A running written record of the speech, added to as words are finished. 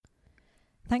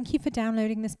Thank you for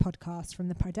downloading this podcast from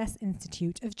the Pardes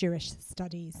Institute of Jewish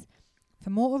Studies. For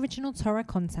more original Torah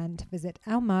content, visit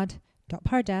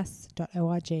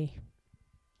almad.pardes.org.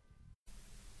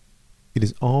 It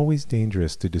is always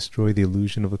dangerous to destroy the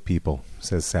illusion of a people,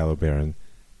 says Salo Baron,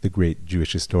 the great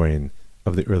Jewish historian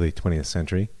of the early 20th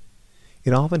century.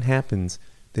 It often happens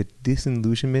that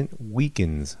disillusionment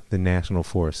weakens the national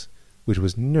force, which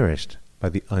was nourished by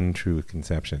the untrue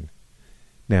conception.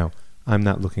 Now, I'm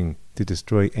not looking to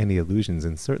destroy any illusions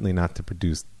and certainly not to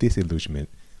produce disillusionment,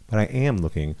 but I am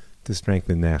looking to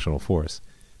strengthen national force,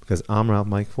 because I'm Rav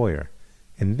Mike Feuer,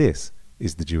 and this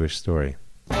is the Jewish Story.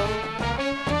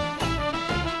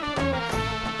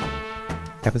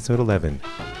 Episode 11,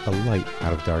 A Light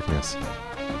Out of Darkness.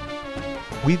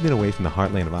 We've been away from the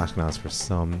heartland of Ashkenaz for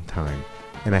some time,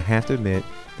 and I have to admit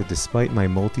that despite my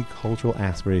multicultural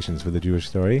aspirations for the Jewish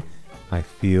story, I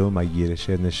feel my Yiddish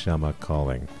neshama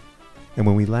calling. And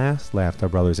when we last left our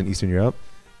brothers in Eastern Europe,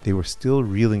 they were still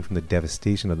reeling from the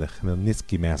devastation of the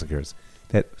Khmelnytsky massacres,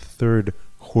 that third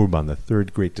Khurban, the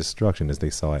third great destruction as they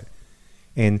saw it.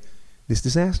 And this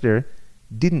disaster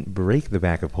didn't break the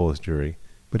back of Polish Jewry,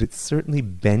 but it certainly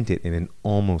bent it in an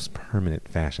almost permanent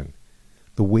fashion.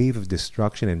 The wave of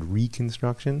destruction and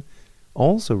reconstruction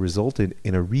also resulted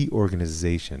in a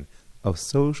reorganization of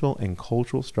social and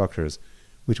cultural structures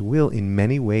which will in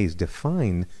many ways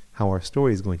define how our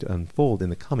story is going to unfold in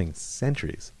the coming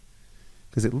centuries.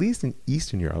 Because at least in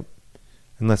Eastern Europe,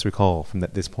 and let's recall from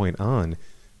this point on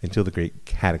until the great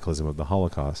cataclysm of the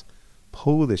Holocaust,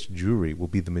 Polish Jewry will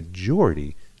be the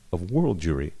majority of world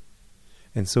Jewry.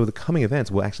 And so the coming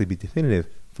events will actually be definitive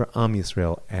for Am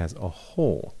Yisrael as a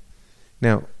whole.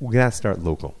 Now, we got to start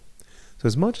local. So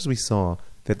as much as we saw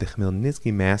that the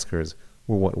Khmelnytsky massacres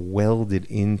were what welded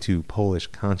into Polish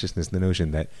consciousness the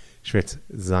notion that Shvetz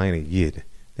Zayin a Yid,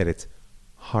 that it's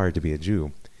hard to be a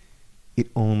Jew,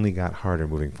 it only got harder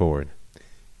moving forward.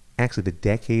 Actually, the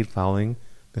decade following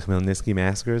the Khmelnytsky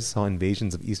massacres saw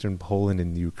invasions of eastern Poland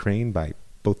and Ukraine by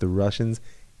both the Russians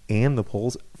and the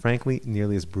Poles, frankly,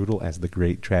 nearly as brutal as the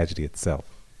great tragedy itself.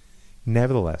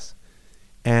 Nevertheless,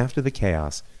 after the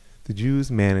chaos, the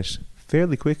Jews managed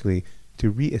fairly quickly to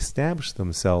re-establish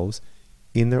themselves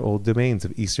in their old domains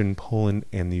of eastern Poland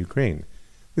and the Ukraine.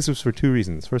 This was for two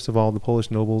reasons. First of all, the Polish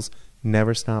nobles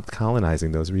never stopped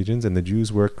colonizing those regions, and the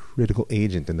Jews were a critical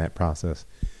agent in that process.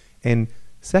 And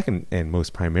second, and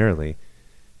most primarily,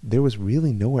 there was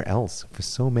really nowhere else for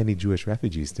so many Jewish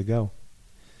refugees to go.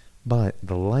 But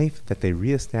the life that they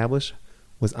reestablished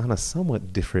was on a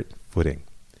somewhat different footing.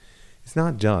 It's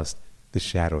not just the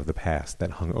shadow of the past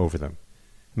that hung over them.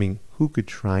 I mean, who could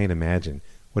try and imagine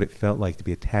what it felt like to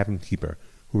be a tavern keeper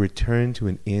who returned to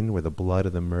an inn where the blood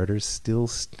of the murders still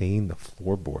stained the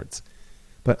floorboards?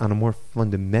 But on a more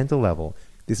fundamental level,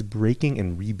 this breaking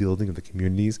and rebuilding of the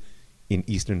communities in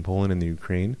eastern Poland and the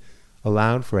Ukraine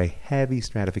allowed for a heavy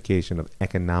stratification of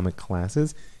economic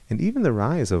classes and even the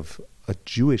rise of a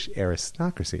Jewish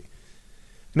aristocracy.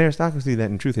 An aristocracy that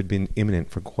in truth had been imminent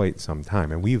for quite some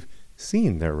time, and we've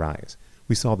seen their rise.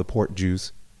 We saw the port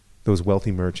Jews, those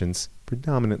wealthy merchants,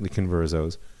 predominantly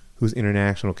conversos, whose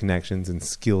international connections and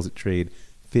skills at trade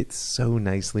fit so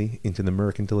nicely into the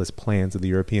mercantilist plans of the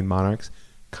European monarchs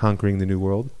conquering the New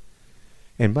World.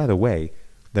 And by the way,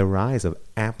 the rise of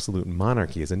absolute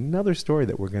monarchy is another story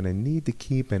that we're going to need to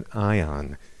keep an eye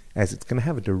on, as it's going to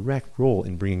have a direct role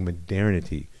in bringing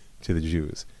modernity to the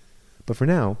Jews. But for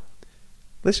now,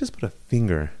 let's just put a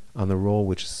finger on the role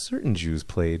which certain Jews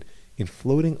played in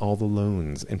floating all the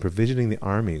loans and provisioning the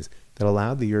armies that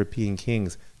allowed the European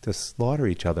kings to slaughter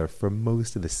each other for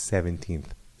most of the 17th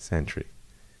century.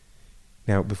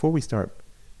 Now, before we start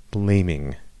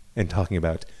blaming and talking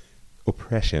about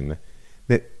oppression,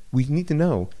 that we need to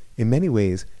know, in many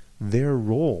ways, their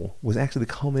role was actually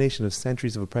the culmination of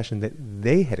centuries of oppression that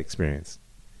they had experienced.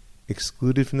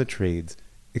 Excluded from the trades,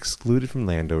 excluded from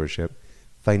land ownership,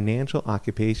 financial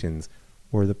occupations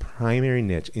were the primary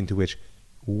niche into which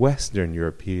Western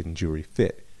European Jewry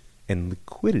fit, and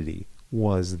liquidity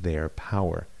was their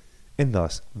power. And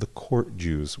thus, the court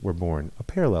Jews were born, a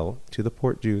parallel to the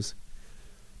port Jews.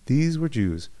 These were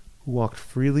Jews who walked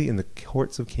freely in the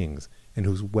courts of kings, and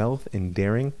whose wealth and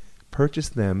daring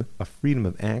purchased them a freedom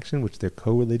of action which their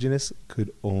co-religionists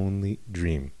could only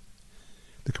dream.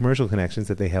 The commercial connections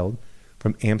that they held,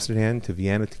 from Amsterdam to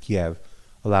Vienna to Kiev,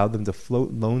 allowed them to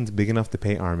float loans big enough to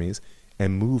pay armies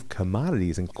and move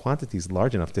commodities in quantities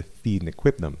large enough to feed and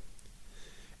equip them.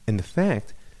 And the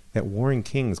fact that warring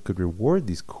kings could reward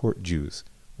these court Jews,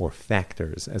 or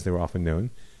factors as they were often known,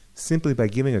 simply by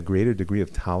giving a greater degree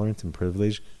of tolerance and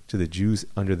privilege to the Jews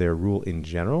under their rule in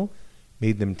general,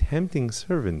 made them tempting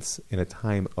servants in a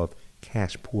time of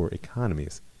cash-poor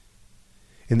economies.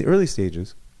 In the early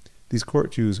stages, these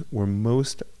court Jews were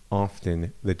most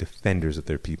often the defenders of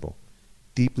their people,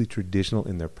 deeply traditional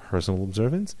in their personal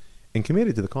observance and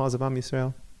committed to the cause of Am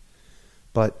Yisrael.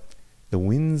 But the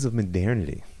winds of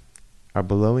modernity are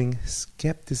blowing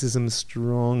skepticism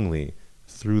strongly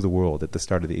through the world at the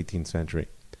start of the 18th century,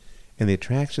 and the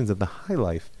attractions of the high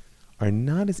life are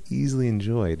not as easily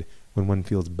enjoyed when one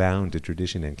feels bound to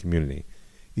tradition and community.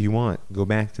 If you want, go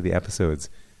back to the episodes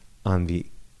on the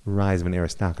rise of an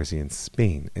aristocracy in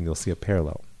Spain, and you'll see a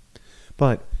parallel.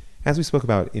 But, as we spoke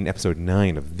about in episode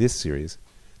 9 of this series,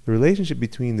 the relationship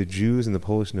between the Jews and the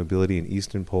Polish nobility in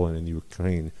eastern Poland and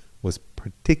Ukraine was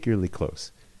particularly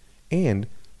close, and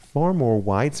far more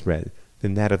widespread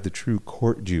than that of the true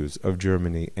court Jews of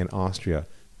Germany and Austria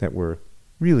that were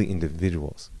really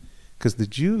individuals. Because the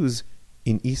Jews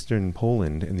in eastern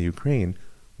Poland and the Ukraine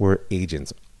were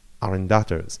agents,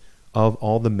 arrendators, of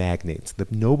all the magnates, the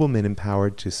noblemen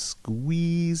empowered to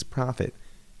squeeze profit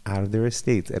out of their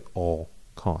estates at all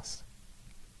costs.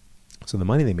 So the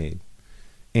money they made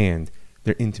and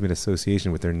their intimate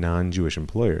association with their non-Jewish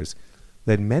employers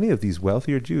led many of these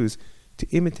wealthier Jews to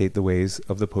imitate the ways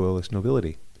of the Polish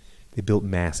nobility. They built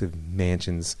massive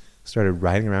mansions, started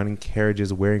riding around in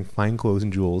carriages, wearing fine clothes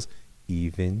and jewels,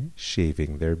 even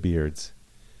shaving their beards.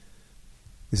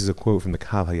 This is a quote from the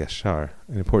Kav HaYashar,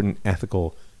 an important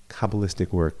ethical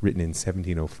Kabbalistic work written in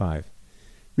 1705.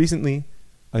 Recently,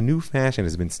 a new fashion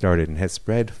has been started and has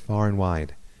spread far and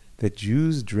wide, that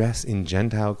Jews dress in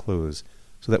Gentile clothes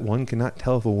so that one cannot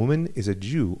tell if a woman is a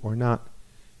Jew or not.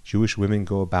 Jewish women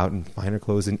go about in finer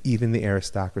clothes than even the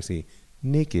aristocracy,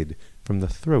 naked from the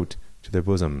throat to their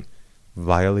bosom.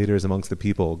 Violators amongst the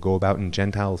people go about in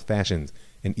Gentile fashions,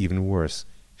 and even worse,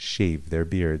 shave their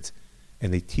beards,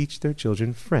 and they teach their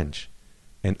children French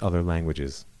and other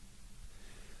languages.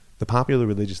 The popular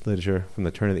religious literature from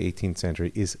the turn of the 18th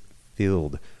century is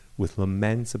filled with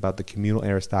laments about the communal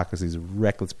aristocracy's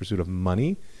reckless pursuit of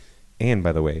money, and,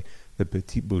 by the way, the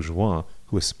petit bourgeois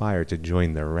who aspire to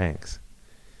join their ranks.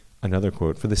 Another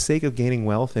quote, "For the sake of gaining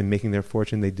wealth and making their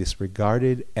fortune, they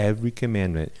disregarded every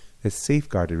commandment that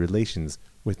safeguarded relations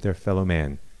with their fellow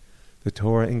man. The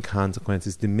Torah, in consequence,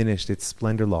 is diminished, its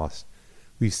splendor lost.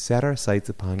 We set our sights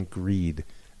upon greed.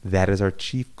 That is our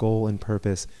chief goal and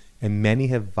purpose, and many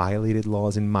have violated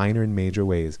laws in minor and major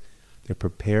ways. They're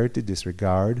prepared to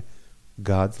disregard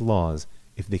God's laws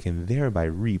if they can thereby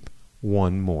reap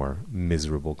one more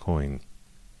miserable coin."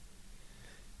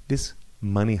 This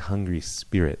money-hungry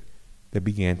spirit that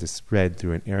began to spread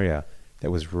through an area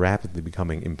that was rapidly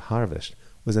becoming impoverished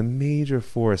was a major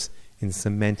force in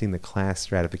cementing the class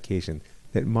stratification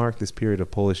that marked this period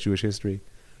of Polish Jewish history.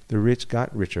 The rich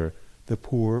got richer, the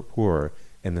poor poorer,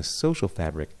 and the social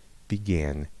fabric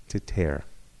began to tear.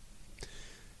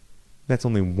 That's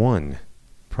only one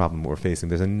problem we're facing.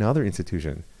 There's another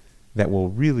institution that will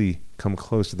really come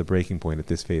close to the breaking point at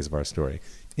this phase of our story.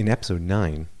 In episode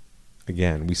 9,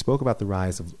 again, we spoke about the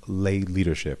rise of lay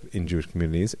leadership in Jewish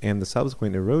communities and the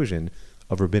subsequent erosion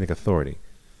of rabbinic authority.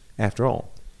 After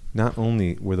all, not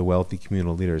only were the wealthy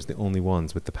communal leaders the only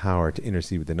ones with the power to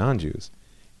intercede with the non-Jews,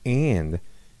 and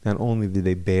not only did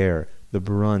they bear the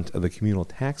brunt of the communal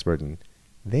tax burden,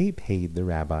 they paid the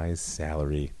rabbi's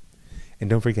salary. And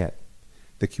don't forget,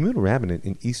 the communal rabbinate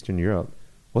in Eastern Europe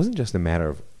wasn't just a matter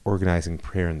of organizing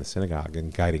prayer in the synagogue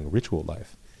and guiding ritual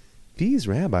life. These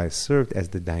rabbis served as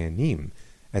the dayanim,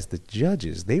 as the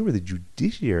judges. They were the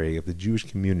judiciary of the Jewish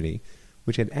community,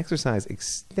 which had exercised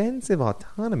extensive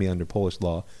autonomy under Polish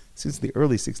law since the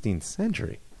early 16th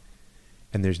century.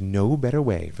 And there's no better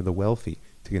way for the wealthy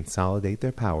to consolidate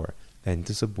their power than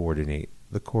to subordinate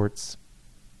the courts.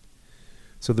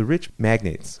 So the rich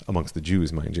magnates, amongst the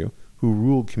Jews, mind you, who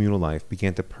ruled communal life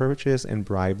began to purchase and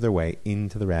bribe their way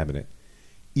into the rabbinate,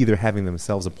 either having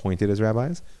themselves appointed as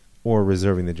rabbis or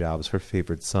reserving the jobs for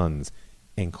favored sons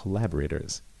and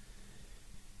collaborators.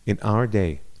 In our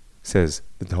day, says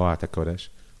the Torah HaKodesh,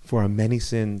 for our many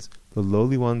sins, the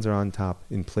lowly ones are on top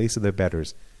in place of their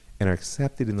betters and are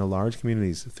accepted in the large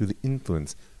communities through the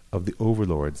influence of the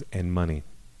overlords and money.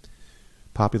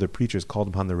 Popular preachers called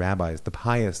upon the rabbis, the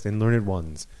pious and learned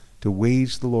ones, to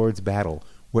wage the Lord's battle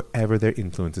wherever their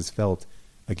influence is felt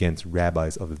against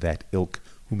rabbis of that ilk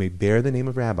who may bear the name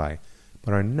of rabbi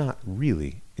but are not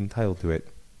really entitled to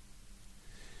it.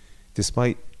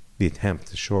 Despite the attempt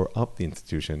to shore up the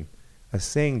institution, a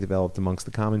saying developed amongst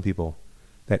the common people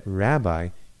that rabbi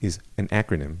is an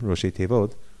acronym, Roshei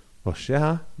Tevot,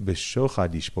 Rosheha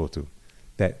B'Shochad Yishpotu,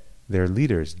 that their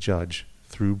leaders judge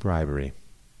through bribery.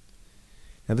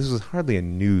 Now this was hardly a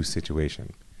new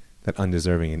situation, that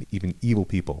undeserving and even evil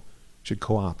people should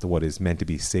co-opt what is meant to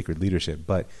be sacred leadership.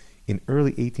 But in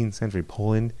early 18th century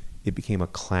Poland, it became a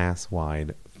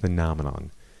class-wide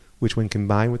phenomenon, which when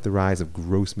combined with the rise of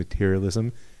gross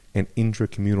materialism and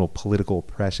intra-communal political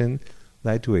oppression,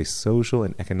 led to a social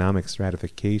and economic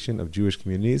stratification of Jewish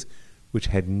communities which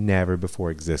had never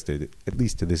before existed, at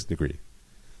least to this degree.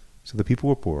 So the people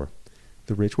were poor,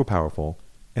 the rich were powerful,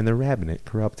 and the rabbinate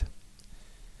corrupt.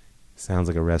 Sounds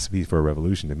like a recipe for a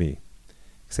revolution to me.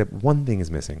 Except one thing is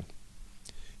missing.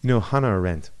 You know, Hannah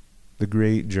Arendt, the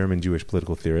great German Jewish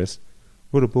political theorist,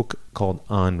 wrote a book called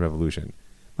On Revolution.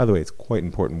 By the way, it's quite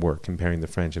important work comparing the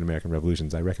French and American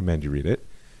revolutions. I recommend you read it.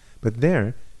 But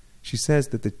there, she says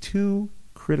that the two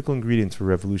critical ingredients for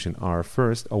revolution are,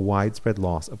 first, a widespread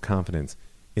loss of confidence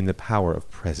in the power of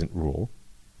present rule,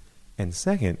 and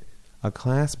second, a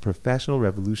class of professional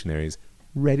revolutionaries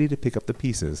ready to pick up the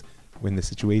pieces when the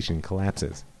situation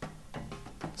collapses.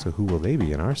 So who will they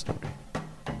be in our story?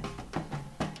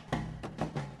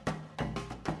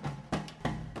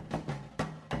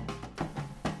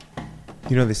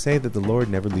 You know, they say that the Lord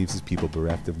never leaves his people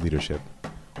bereft of leadership,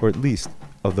 or at least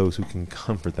of those who can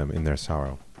comfort them in their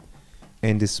sorrow.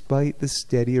 And despite the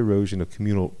steady erosion of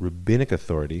communal rabbinic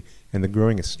authority and the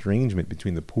growing estrangement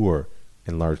between the poor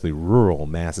and largely rural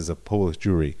masses of Polish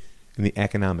Jewry and the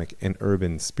economic and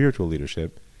urban spiritual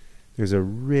leadership, there's a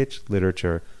rich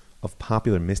literature of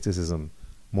popular mysticism,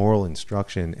 moral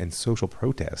instruction, and social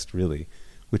protest, really,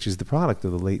 which is the product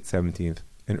of the late 17th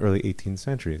and early 18th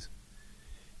centuries.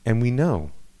 And we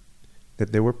know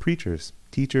that there were preachers,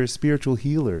 teachers, spiritual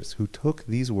healers who took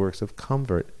these works of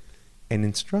comfort and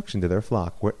instruction to their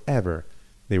flock wherever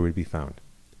they would be found.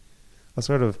 A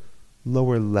sort of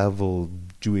lower-level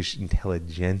Jewish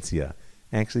intelligentsia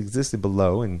actually existed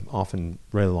below and often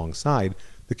right alongside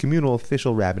the communal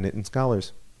official rabbinate and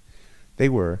scholars. They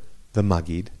were the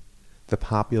Maggid, the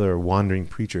popular wandering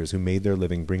preachers who made their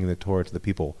living bringing the Torah to the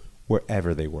people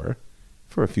wherever they were,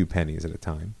 for a few pennies at a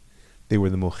time. They were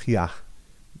the Mochiach,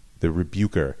 the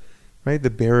rebuker, right? The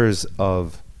bearers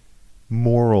of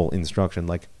moral instruction,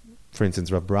 like, for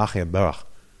instance, Rav Bracha Baruch,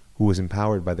 who was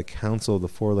empowered by the Council of the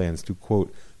Four Lands to,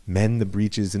 quote, mend the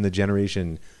breaches in the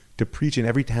generation, to preach in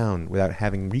every town without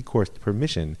having recourse to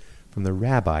permission from the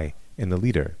rabbi and the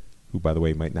leader, who, by the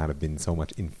way, might not have been so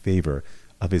much in favor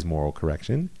of his moral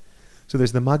correction. So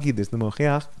there's the Maggid, there's the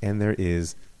Mochiach, and there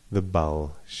is the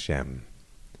Baal Shem.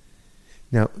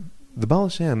 Now, the Baal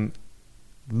Shem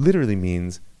literally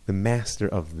means the master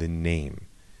of the name.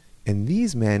 And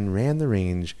these men ran the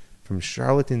range from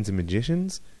charlatans and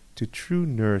magicians to true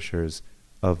nourishers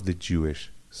of the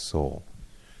Jewish soul.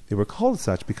 They were called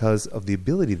such because of the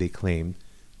ability they claimed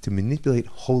to manipulate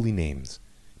holy names,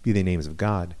 be they names of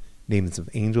God, names of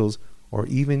angels, or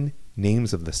even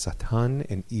names of the Satan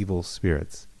and evil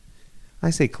spirits. I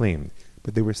say claimed,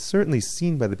 but they were certainly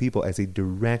seen by the people as a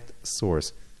direct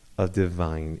source of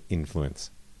divine influence.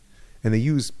 And they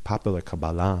used popular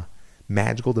Kabbalah,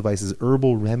 magical devices,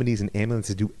 herbal remedies, and amulets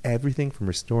to do everything from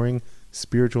restoring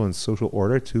spiritual and social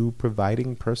order to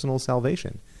providing personal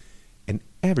salvation. And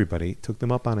everybody took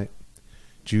them up on it.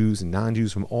 Jews and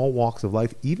non-Jews from all walks of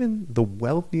life, even the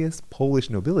wealthiest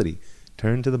Polish nobility,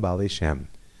 turned to the Baal Shem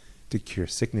to cure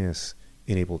sickness,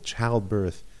 enable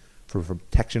childbirth, for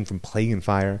protection from plague and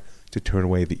fire, to turn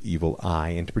away the evil eye,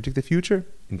 and to predict the future,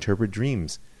 interpret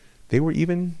dreams. They were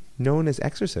even known as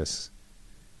exorcists.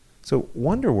 So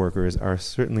wonder workers are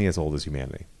certainly as old as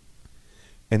humanity.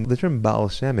 And the term Baal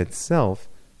Shem itself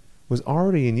was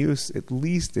already in use at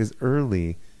least as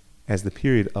early as the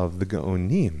period of the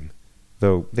Gaonim,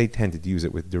 though they tended to use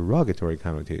it with derogatory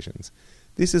connotations.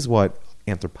 This is what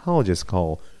anthropologists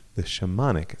call the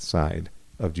shamanic side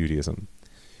of Judaism.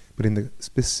 But in the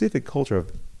specific culture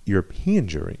of European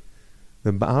Jewry,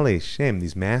 the Baal Shem,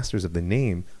 these masters of the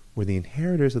name, were the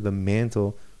inheritors of the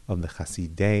mantle of the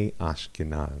Hasidei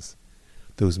Ashkenaz,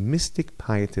 those mystic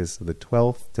pietists of the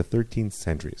 12th to 13th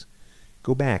centuries.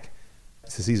 Go back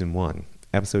to Season 1,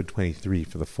 Episode 23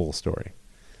 for the full story.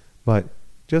 But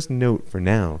just note for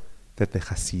now that the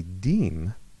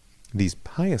Hasidim, these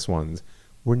pious ones,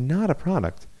 were not a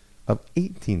product of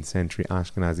 18th century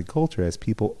Ashkenazi culture as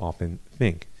people often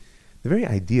think. The very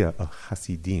idea of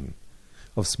Hasidim,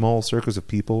 of small circles of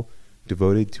people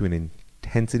devoted to an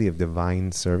intensity of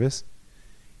divine service,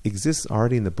 exists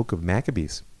already in the book of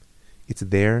Maccabees. It's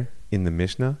there in the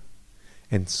Mishnah,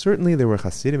 and certainly there were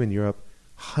Hasidim in Europe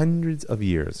hundreds of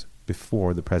years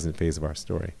before the present phase of our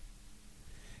story.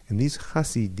 And these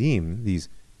Hasidim, these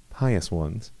pious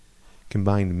ones,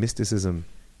 combined mysticism,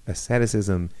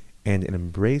 asceticism, and an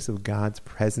embrace of God's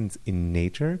presence in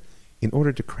nature in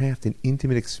order to craft an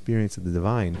intimate experience of the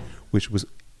divine which was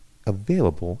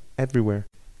available everywhere.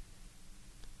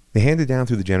 They handed down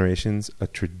through the generations a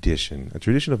tradition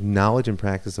of knowledge and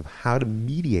practice of how to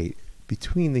mediate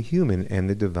between the human and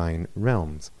the divine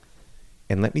realms.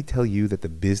 And let me tell you that the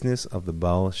business of the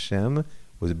Baal Shem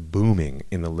was booming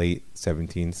in the late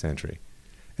 17th century.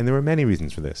 And there were many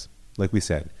reasons for this. Like we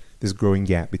said, this growing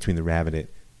gap between the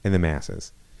rabbinate and the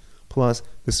masses. Plus,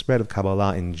 the spread of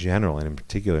Kabbalah in general, and in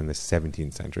particular in the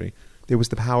 17th century. There was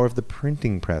the power of the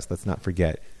printing press, let's not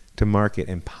forget, to market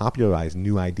and popularize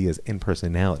new ideas and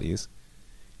personalities.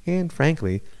 And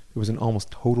frankly, there was an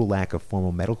almost total lack of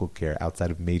formal medical care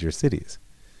outside of major cities.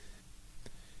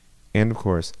 And of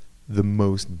course, the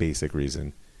most basic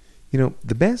reason.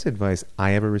 The best advice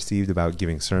I ever received about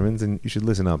giving sermons, and you should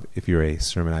listen up if you're a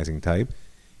sermonizing type,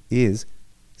 is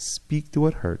speak to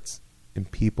what hurts,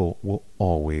 and people will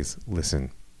always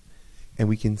listen. And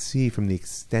we can see from the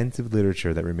extensive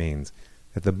literature that remains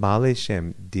that the Baalei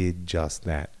Shem did just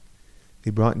that.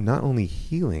 They brought not only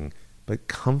healing, but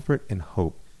comfort and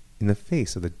hope in the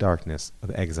face of the darkness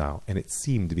of exile, and it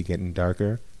seemed to be getting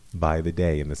darker by the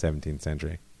day in the 17th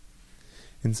century.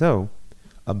 And so,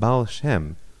 a Baal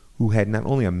Shem, who had not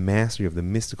only a mastery of the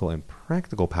mystical and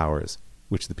practical powers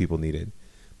which the people needed,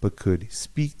 but could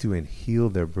speak to and heal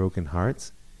their broken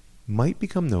hearts, might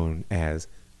become known as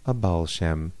a Baal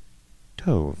Shem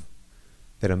Tov,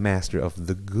 that a master of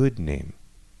the good name.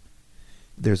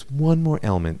 There's one more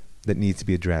element that needs to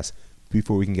be addressed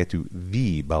before we can get to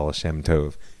the Baal Shem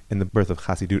Tov and the birth of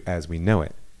Chassidut as we know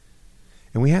it.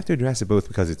 And we have to address it both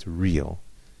because it's real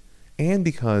and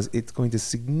because it's going to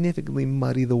significantly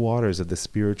muddy the waters of the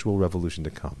spiritual revolution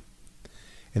to come.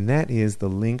 And that is the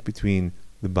link between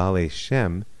the Baalei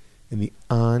Shem and the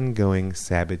ongoing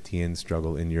Sabbatean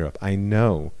struggle in Europe. I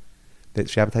know that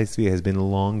Shabbatai Tzvi has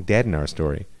been long dead in our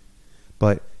story,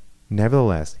 but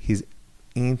nevertheless, his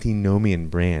antinomian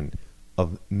brand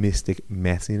of mystic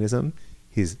messianism,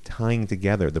 his tying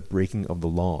together the breaking of the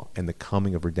law and the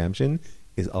coming of redemption,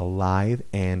 is alive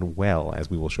and well, as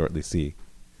we will shortly see.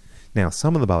 Now,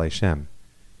 some of the Baalei Shem,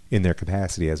 in their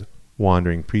capacity as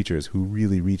wandering preachers who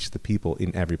really reached the people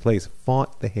in every place,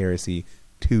 fought the heresy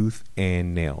tooth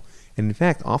and nail, and in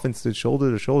fact often stood shoulder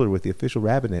to shoulder with the official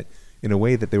rabbinate in a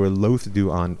way that they were loath to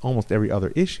do on almost every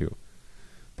other issue.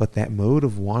 But that mode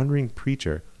of wandering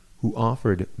preacher who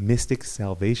offered mystic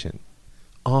salvation,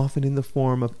 often in the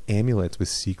form of amulets with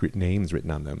secret names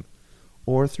written on them,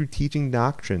 or through teaching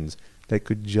doctrines that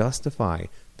could justify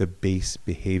the base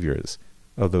behaviors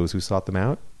of those who sought them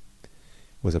out,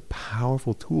 was a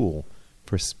powerful tool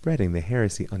for spreading the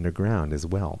heresy underground as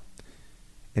well.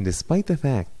 And despite the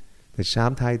fact that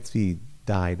Shabtai Tzvi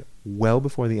died well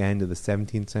before the end of the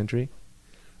 17th century,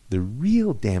 the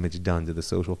real damage done to the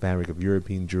social fabric of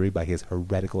European Jewry by his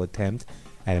heretical attempt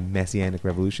at a messianic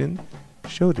revolution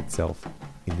showed itself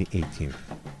in the 18th.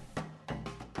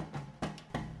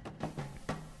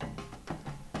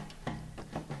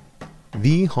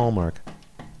 The hallmark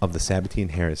of the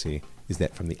Sabbatean heresy is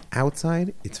that from the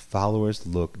outside, its followers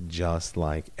look just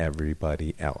like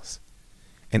everybody else.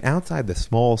 And outside the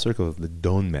small circle of the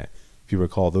Donmeh, if you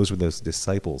recall, those were those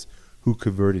disciples who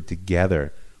converted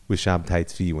together with Shabtai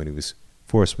Tzvi when he was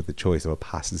forced with the choice of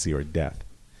apostasy or death.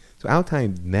 So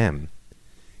outside them,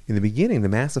 in the beginning, the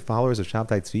massive followers of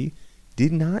Shabtai Tzvi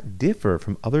did not differ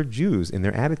from other Jews in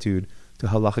their attitude to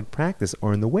halachic practice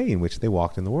or in the way in which they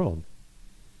walked in the world.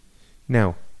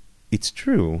 Now, it's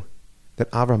true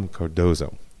that Avram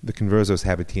Cardozo, the Converso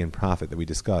Sabbatean prophet that we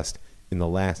discussed in the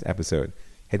last episode,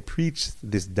 had preached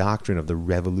this doctrine of the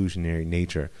revolutionary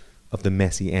nature of the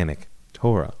Messianic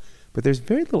Torah. But there's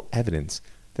very little evidence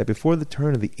that before the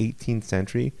turn of the 18th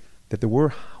century that there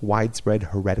were widespread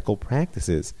heretical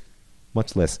practices,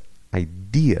 much less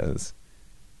ideas.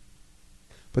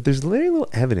 But there's very little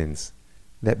evidence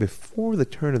that before the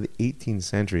turn of the 18th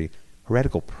century,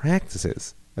 heretical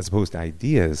practices, as opposed to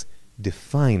ideas,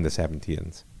 defined the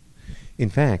Sabbateans. In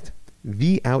fact,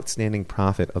 the outstanding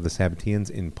prophet of the Sabbateans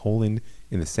in Poland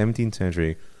in the 17th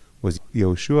century was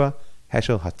Yehoshua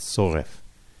Heschel Hatzoref.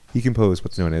 He composed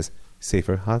what's known as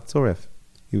Sefer Hatzoref.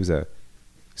 He was a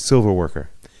silver worker,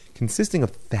 consisting of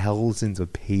thousands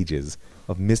of pages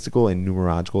of mystical and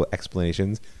numerological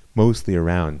explanations, mostly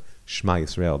around Shema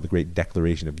Yisrael, the great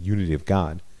declaration of unity of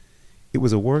God. It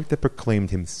was a work that proclaimed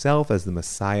himself as the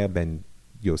Messiah ben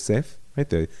Yosef, right,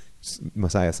 the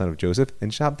Messiah son of Joseph,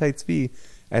 and Shabtai Tzvi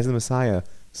as the Messiah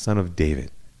son of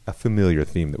David, a familiar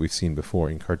theme that we've seen before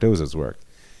in Cardozo's work.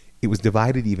 It was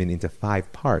divided even into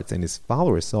 5 parts, and his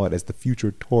followers saw it as the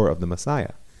future Torah of the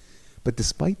Messiah. But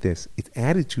despite this, its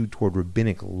attitude toward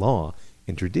rabbinic law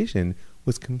and tradition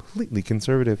was completely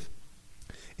conservative.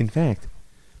 In fact,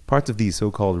 parts of these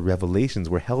so-called revelations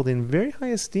were held in very high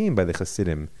esteem by the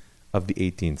Hasidim of the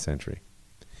 18th century.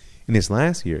 In his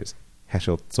last years,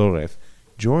 Heschel Tzorev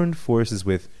joined forces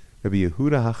with Rabbi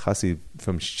Yehuda HaChassid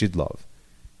from Shidlov.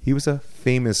 He was a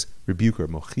famous rebuker,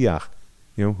 mochiach,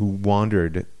 who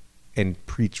wandered and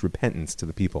preached repentance to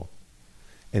the people.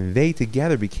 And they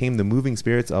together became the moving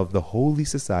spirits of the Holy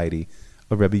Society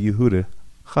of Rabbi Yehuda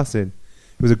Chassid.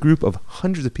 It was a group of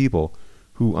hundreds of people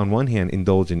who, on one hand,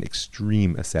 indulged in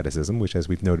extreme asceticism, which, as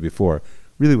we've noted before,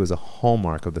 really was a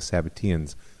hallmark of the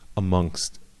Sabbateans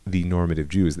amongst the normative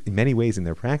Jews. In many ways, in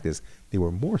their practice, they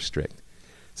were more strict.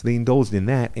 So they indulged in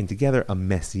that, and together a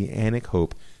messianic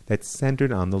hope that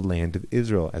centered on the land of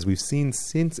Israel, as we've seen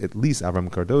since at least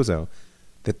Avram Cardozo,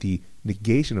 that the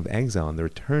negation of exile and the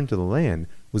return to the land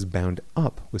was bound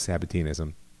up with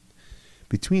Sabbateanism.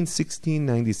 Between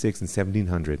 1696 and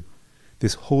 1700,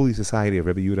 this Holy Society of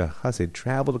Rabbi Yehuda Chassid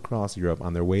traveled across Europe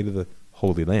on their way to the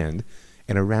Holy Land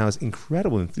and aroused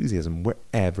incredible enthusiasm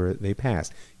wherever they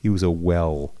passed. He was a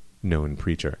well-known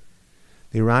preacher.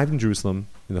 They arrived in Jerusalem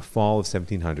in the fall of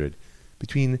 1700,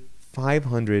 between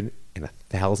 500 and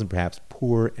 1,000 perhaps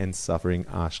poor and suffering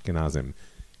Ashkenazim,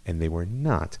 and they were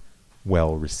not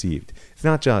well received. It's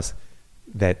not just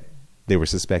that they were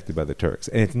suspected by the Turks,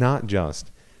 and it's not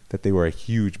just that they were a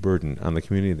huge burden on the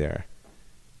community there.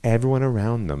 Everyone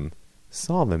around them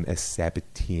saw them as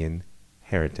Sabbatean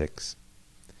heretics.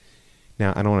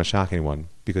 Now, I don't want to shock anyone,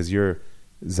 because your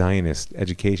Zionist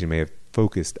education may have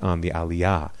focused on the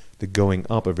Aliyah, the going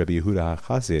up of Rabbi Yehuda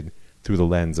HaChassid through the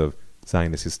lens of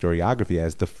Zionist historiography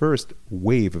as the first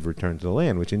wave of return to the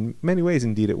land, which in many ways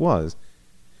indeed it was.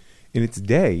 In its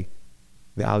day,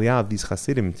 the Aliyah of these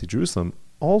Hasidim to Jerusalem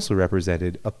also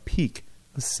represented a peak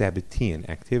of Sabbatean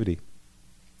activity.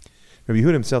 Rabbi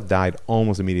Yehuda himself died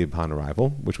almost immediately upon arrival,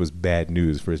 which was bad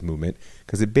news for his movement,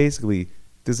 because it basically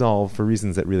dissolved for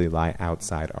reasons that really lie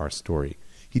outside our story.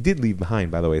 He did leave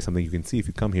behind, by the way, something you can see if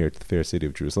you come here to the fair city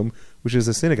of Jerusalem, which is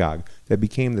a synagogue that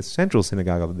became the central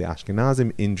synagogue of the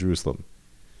Ashkenazim in Jerusalem.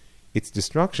 Its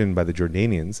destruction by the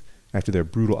Jordanians after their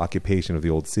brutal occupation of the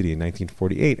old city in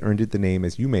 1948 earned it the name,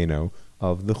 as you may know,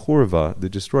 of the Churva, the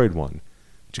destroyed one.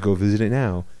 But you go visit it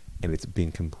now, and it's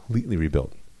been completely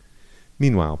rebuilt.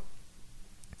 Meanwhile,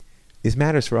 this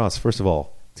matters for us, first of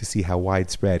all, to see how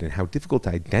widespread and how difficult to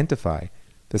identify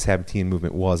the Sabbatean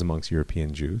movement was amongst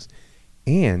European Jews,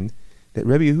 and that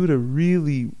Rabbi Yehuda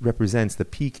really represents the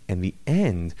peak and the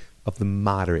end of the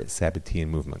moderate Sabbatean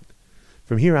movement.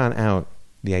 From here on out,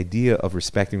 the idea of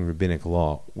respecting rabbinic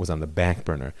law was on the back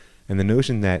burner, and the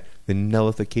notion that the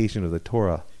nullification of the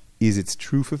Torah is its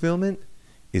true fulfillment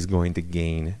is going to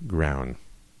gain ground.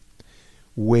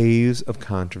 Waves of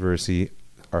controversy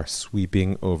are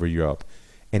sweeping over Europe,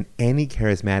 and any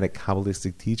charismatic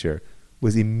Kabbalistic teacher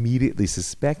was immediately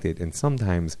suspected, and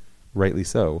sometimes rightly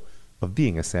so, of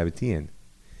being a Sabbatean.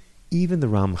 Even the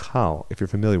Ramchal, if you're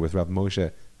familiar with Rav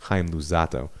Moshe Chaim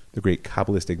Luzzatto, the great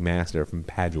Kabbalistic master from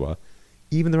Padua,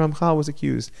 even the Ramchal was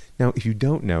accused. Now, if you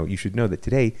don't know, you should know that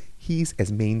today he's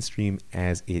as mainstream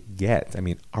as it gets. I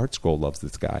mean, ArtScroll loves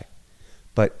this guy.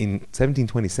 But in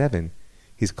 1727,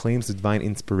 his claims to divine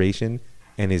inspiration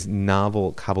and his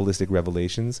novel Kabbalistic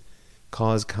revelations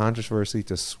caused controversy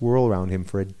to swirl around him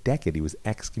for a decade. He was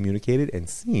excommunicated and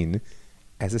seen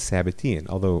as a Sabbatean,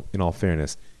 although, in all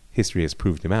fairness, history has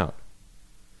proved him out.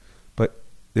 But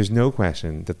there's no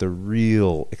question that the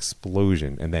real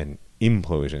explosion and then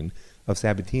implosion of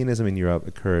Sabbateanism in Europe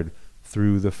occurred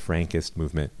through the Frankist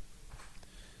movement.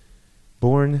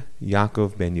 Born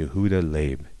Yaakov ben Yehuda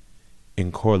Leib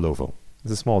in Korlovo,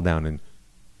 it's a small town in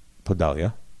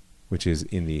Podalia, which is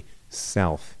in the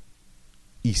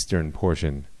southeastern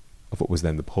portion of what was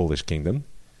then the Polish kingdom,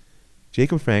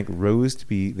 Jacob Frank rose to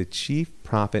be the chief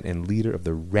prophet and leader of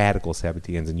the radical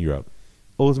Sabbateans in Europe,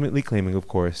 ultimately claiming, of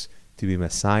course, to be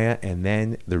Messiah and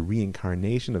then the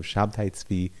reincarnation of Shabtai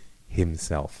Tzvi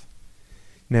himself.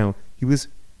 Now, he was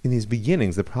in his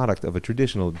beginnings the product of a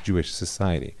traditional Jewish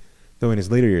society, though in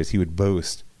his later years he would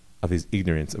boast of his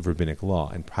ignorance of rabbinic law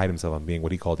and pride himself on being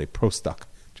what he called a prostak,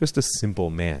 just a simple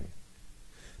man.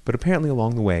 But apparently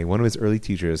along the way, one of his early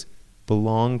teachers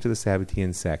belonged to the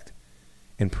Sabbatean sect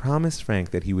and promised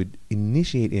Frank that he would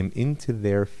initiate him into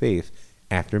their faith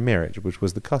after marriage, which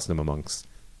was the custom amongst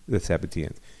the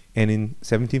Sabbateans. And in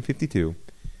 1752,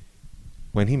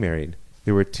 when he married,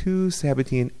 there were 2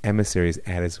 Sabbatean emissaries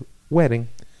at his wedding.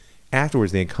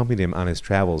 Afterwards, they accompanied him on his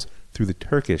travels through the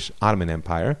Turkish Ottoman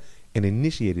Empire and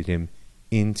initiated him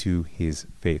into his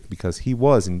faith, because he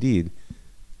was indeed,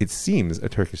 it seems, a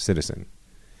Turkish citizen.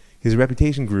 His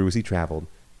reputation grew as he traveled,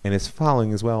 and his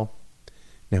following as well.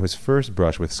 Now, his first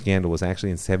brush with scandal was actually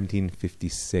in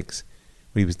 1756,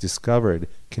 when he was discovered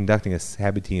conducting a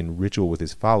Sabbatean ritual with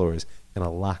his followers in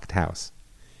a locked house.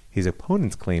 His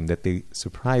opponents claimed that they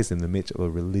surprised him in the midst of a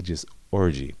religious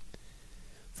orgy.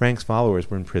 Frank's followers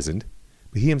were imprisoned,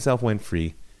 but he himself went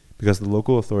free because the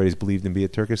local authorities believed him to be a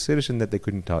Turkish citizen that they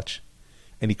couldn't touch.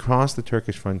 And he crossed the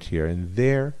Turkish frontier and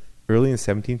there, early in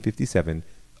 1757,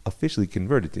 officially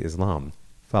converted to Islam,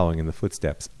 following in the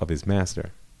footsteps of his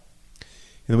master.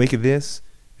 In the wake of this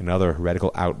and other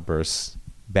heretical outbursts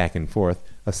back and forth,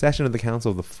 a session of the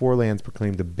Council of the Four Lands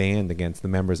proclaimed a ban against the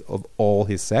members of all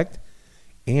his sect,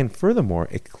 and furthermore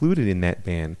included in that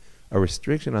ban a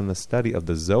restriction on the study of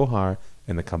the Zohar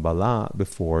and the Kabbalah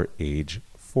before age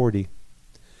 40.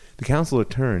 The council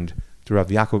turned to Rav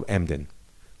Yaakov Emden,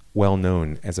 well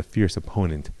known as a fierce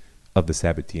opponent of the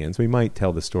Sabbateans. We might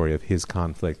tell the story of his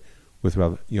conflict with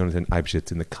Rav Yonatan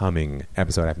Eibschitz in the coming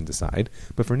episode, I haven't decided.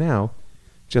 But for now,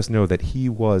 just know that he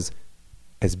was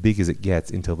as big as it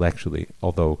gets intellectually,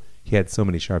 although he had so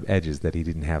many sharp edges that he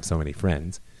didn't have so many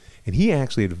friends. And he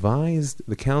actually advised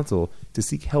the council to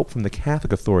seek help from the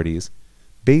Catholic authorities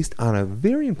based on a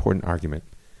very important argument.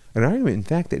 An argument, in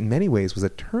fact, that in many ways was a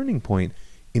turning point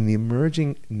in the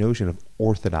emerging notion of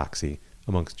orthodoxy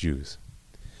amongst Jews.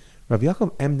 Rav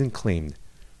Yaakov Emden claimed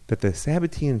that the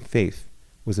Sabbatean faith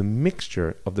was a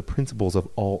mixture of the principles of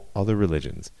all other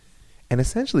religions and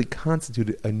essentially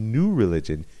constituted a new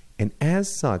religion and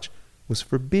as such was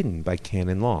forbidden by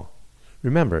canon law.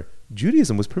 Remember,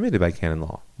 Judaism was permitted by canon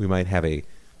law. We might have a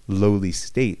lowly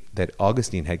state that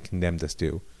Augustine had condemned us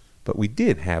to, but we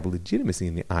did have legitimacy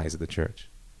in the eyes of the church.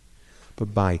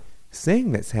 But by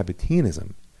saying that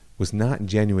Sabbateanism was not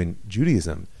genuine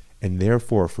Judaism and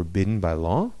therefore forbidden by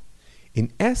law,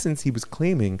 in essence he was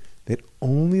claiming that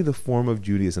only the form of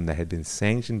Judaism that had been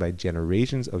sanctioned by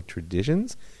generations of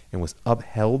traditions and was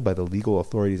upheld by the legal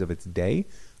authorities of its day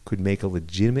could make a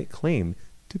legitimate claim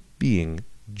to being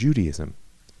Judaism.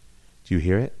 Do you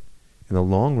hear it? In the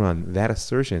long run, that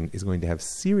assertion is going to have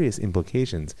serious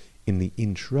implications in the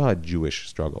intra-Jewish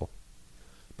struggle.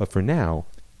 But for now,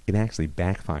 it actually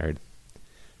backfired.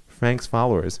 Frank's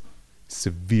followers,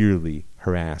 severely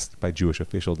harassed by Jewish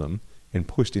officialdom and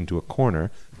pushed into a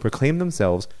corner, proclaimed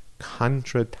themselves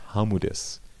contra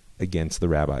Talmudists against the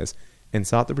rabbis and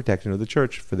sought the protection of the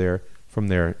church from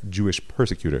their Jewish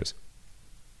persecutors.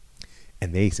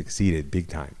 And they succeeded big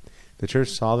time. The church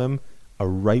saw them a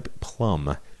ripe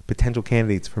plum, potential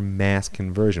candidates for mass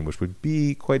conversion, which would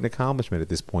be quite an accomplishment at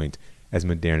this point as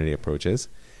modernity approaches.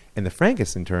 And the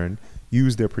Frankists, in turn,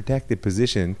 used their protected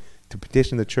position to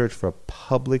petition the church for a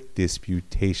public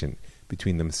disputation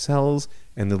between themselves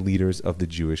and the leaders of the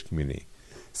Jewish community.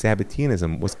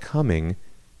 Sabbateanism was coming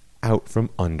out from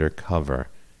undercover.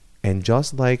 And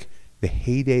just like the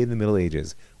heyday of the Middle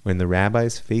Ages, when the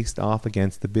rabbis faced off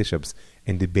against the bishops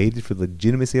and debated for the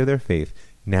legitimacy of their faith,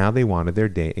 now they wanted their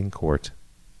day in court.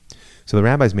 So the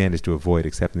rabbis managed to avoid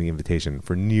accepting the invitation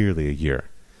for nearly a year.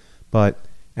 But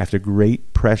after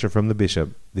great pressure from the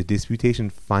bishop, the disputation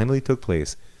finally took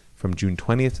place from June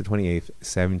 20th to 28th,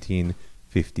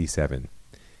 1757.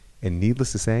 And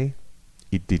needless to say,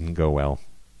 it didn't go well.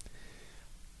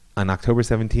 On October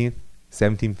 17th,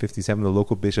 1757, the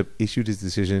local bishop issued his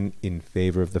decision in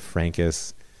favor of the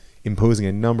Frankists, imposing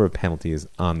a number of penalties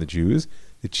on the Jews,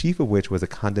 the chief of which was a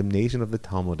condemnation of the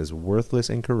Talmud as worthless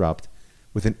and corrupt,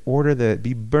 with an order that it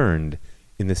be burned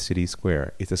in the city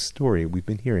square. It's a story we've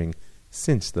been hearing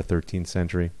since the 13th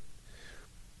century.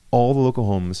 All the local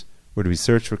homes were to be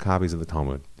searched for copies of the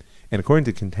Talmud, and according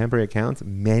to contemporary accounts,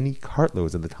 many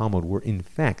cartloads of the Talmud were in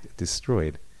fact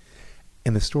destroyed.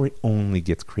 And the story only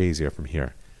gets crazier from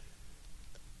here.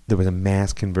 There was a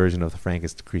mass conversion of the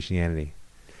Frankists to Christianity.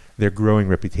 Their growing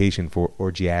reputation for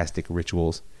orgiastic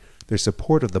rituals, their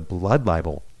support of the blood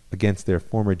libel against their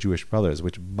former Jewish brothers,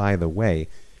 which, by the way,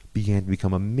 began to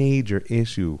become a major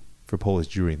issue for Polish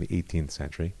Jewry in the 18th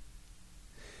century.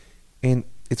 And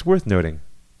it's worth noting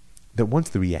that once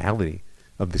the reality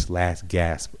of this last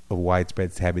gasp of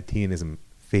widespread Sabbateanism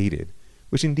faded,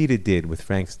 which indeed it did with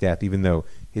Frank's death, even though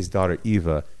his daughter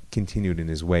Eva continued in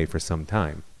his way for some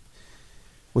time.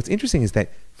 What's interesting is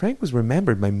that Frank was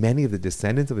remembered by many of the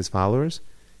descendants of his followers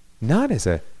not as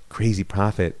a crazy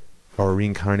prophet or a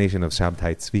reincarnation of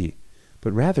Shabtai Tzvi,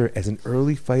 but rather as an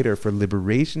early fighter for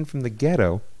liberation from the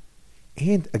ghetto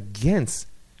and against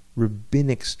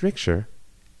rabbinic stricture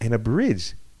and a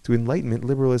bridge to Enlightenment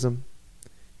liberalism.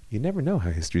 You never know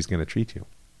how history is going to treat you.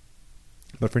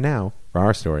 But for now, for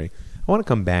our story, I want to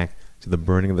come back to the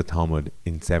burning of the Talmud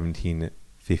in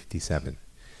 1757,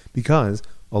 because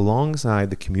alongside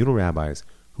the communal rabbis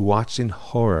who watched in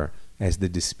horror as the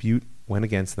dispute went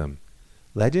against them,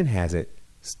 legend has it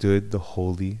stood the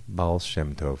holy Baal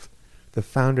Shem Tov, the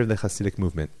founder of the Hasidic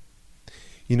movement.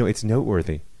 You know, it's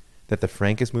noteworthy that the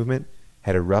Frankist movement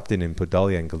had erupted in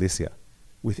Podolia and Galicia,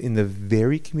 within the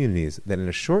very communities that in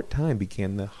a short time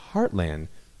became the heartland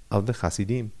of the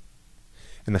Hasidim.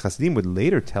 And the Hasidim would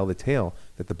later tell the tale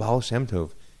that the Baal Shem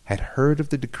Tov had heard of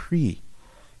the decree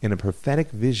in a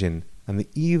prophetic vision on the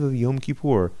eve of Yom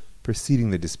Kippur preceding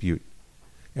the dispute.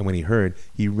 And when he heard,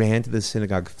 he ran to the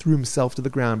synagogue, threw himself to the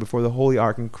ground before the Holy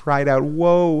Ark, and cried out,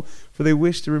 "Woe, for they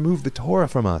wish to remove the Torah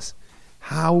from us.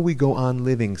 How will we go on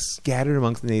living scattered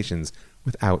amongst the nations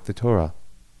without the Torah?"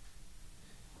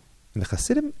 And the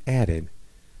Hasidim added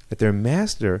that their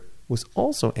master was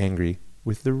also angry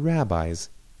with the rabbis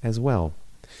as well.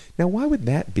 Now, why would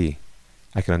that be?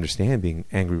 I could understand being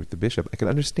angry with the bishop. I could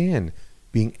understand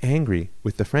being angry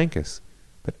with the Frankists.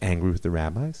 But angry with the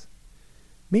rabbis?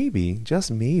 Maybe,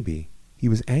 just maybe, he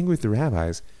was angry with the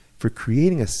rabbis for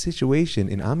creating a situation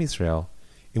in Am Yisrael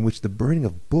in which the burning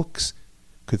of books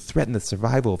could threaten the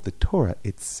survival of the Torah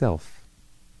itself.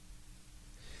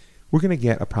 We're going to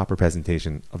get a proper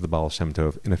presentation of the Baal Shem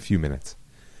Tov in a few minutes.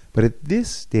 But at this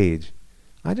stage,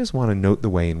 I just want to note the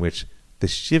way in which the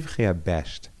Shivchei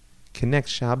HaBesht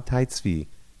connects Shabtai Tzvi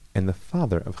and the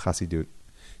father of Chassidut.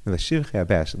 Now, the Shivchei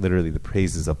HaBesht, literally the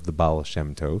praises of the Baal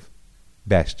Shem Tov.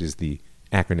 Besht is the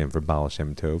acronym for Baal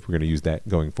Shem Tov. We're going to use that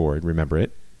going forward. Remember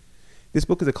it. This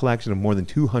book is a collection of more than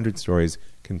 200 stories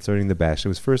concerning the Besht. It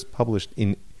was first published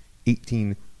in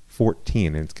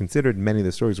 1814, and it's considered many of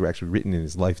the stories were actually written in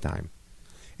his lifetime.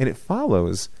 And it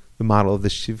follows the model of the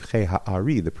Shivchei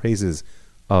HaAri, the praises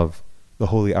of the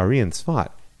Holy Ari in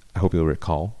Tzfat, I hope you'll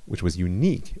recall, which was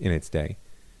unique in its day,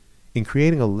 in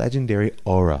creating a legendary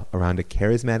aura around a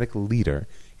charismatic leader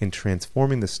and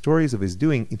transforming the stories of his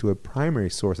doing into a primary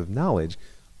source of knowledge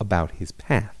about his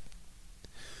path.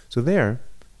 So there,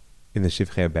 in the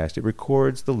Shivchei HaBesht, it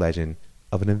records the legend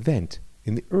of an event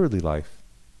in the early life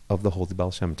of the Holy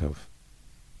Baal Shem Tov.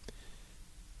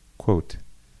 Quote,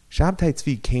 Shabtai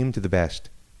Tzvi came to the Besht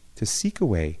to seek a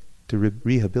way to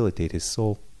rehabilitate his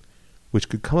soul, which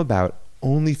could come about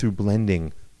only through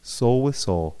blending soul with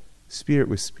soul, spirit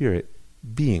with spirit,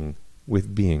 being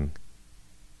with being.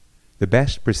 The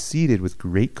Besht proceeded with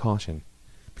great caution,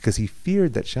 because he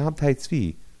feared that Shabtai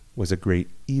Tzvi was a great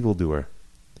evildoer.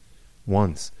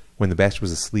 Once, when the Besht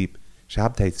was asleep,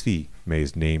 Shabtai Tzvi, may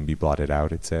his name be blotted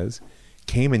out, it says,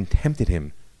 came and tempted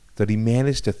him, so that he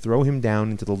managed to throw him down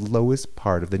into the lowest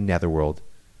part of the netherworld.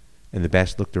 And the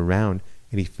Besht looked around,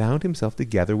 and he found himself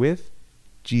together with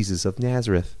Jesus of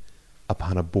Nazareth,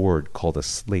 upon a board called a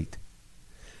slate.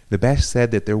 The Besht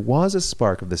said that there was a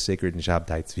spark of the sacred in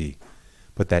Shabtai Tzvi,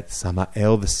 but that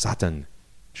Samael the Satan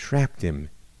trapped him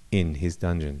in his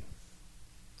dungeon.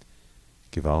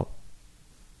 Gewalt.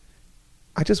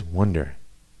 I just wonder,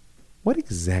 what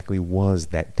exactly was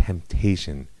that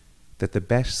temptation that the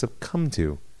Besht succumbed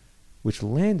to, which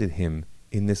landed him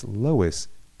in this lowest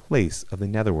place of the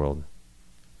netherworld?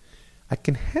 I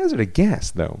can hazard a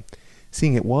guess, though,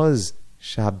 seeing it was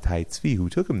Shabtai Tzvi who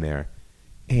took him there,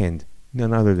 and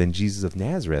none other than Jesus of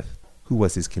Nazareth, who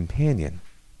was his companion.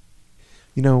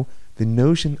 You know, the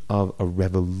notion of a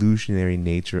revolutionary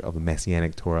nature of a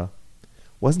Messianic Torah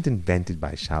wasn't invented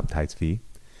by Shabtai Tzvi,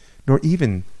 nor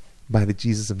even by the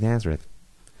Jesus of Nazareth.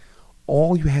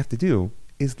 All you have to do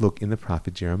is look in the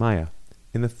prophet Jeremiah,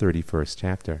 in the 31st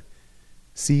chapter.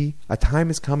 See, a time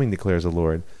is coming, declares the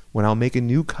Lord, when I'll make a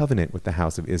new covenant with the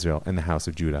house of Israel and the house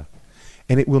of Judah.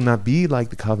 And it will not be like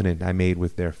the covenant I made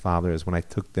with their fathers when I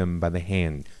took them by the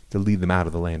hand to lead them out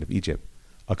of the land of Egypt,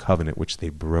 a covenant which they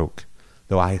broke,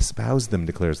 though I espoused them,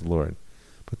 declares the Lord.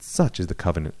 But such is the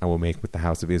covenant I will make with the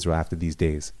house of Israel after these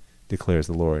days, declares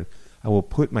the Lord. I will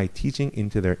put my teaching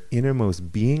into their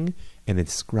innermost being and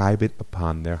inscribe it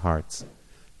upon their hearts.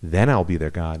 Then I'll be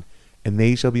their God, and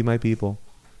they shall be my people.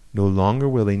 No longer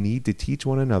will they need to teach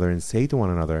one another and say to one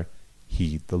another,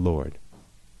 heed the Lord.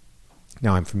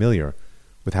 Now, I'm familiar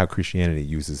with how Christianity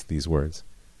uses these words.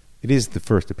 It is the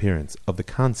first appearance of the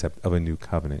concept of a new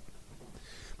covenant.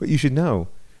 But you should know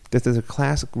that there's a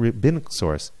classic rabbinic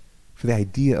source for the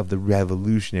idea of the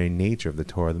revolutionary nature of the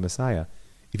Torah of the Messiah.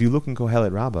 If you look in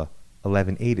Kohelet Rabbah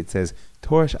 11:8, it says,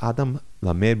 Torah Adam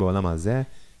lamed ba'olam hazeh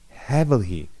hevel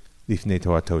hi lifnei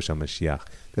Torato shel Mashiach.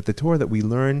 That the Torah that we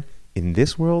learn in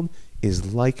this world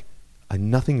is like a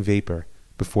nothing vapor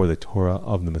before the Torah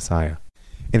of the Messiah.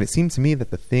 And it seems to me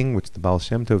that the thing which the Baal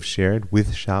Shem Tov shared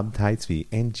with Shabtai Tzvi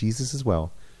and Jesus as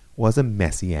well was a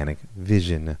messianic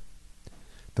vision.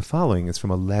 The following is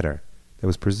from a letter that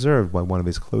was preserved by one of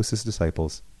his closest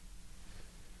disciples.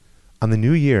 On the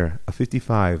new year of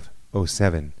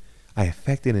 5507, I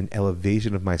effected an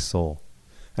elevation of my soul,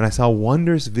 and I saw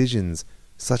wondrous visions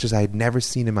such as I had never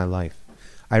seen in my life.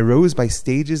 I rose by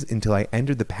stages until I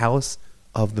entered the palace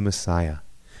of the Messiah.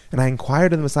 And I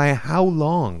inquired of the Messiah, how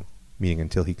long? Meaning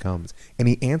until he comes. And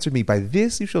he answered me, by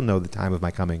this you shall know the time of my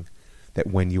coming, that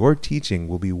when your teaching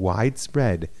will be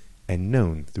widespread and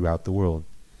known throughout the world.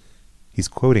 He's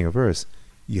quoting a verse,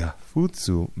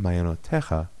 Yafutzu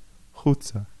mayanotecha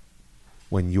chutza,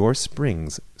 when your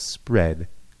springs spread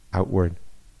outward.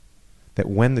 That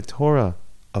when the Torah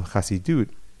of Chassidut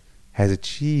has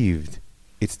achieved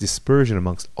its dispersion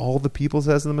amongst all the people,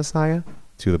 says the Messiah,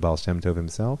 to the Baal Shem Tov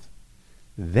himself,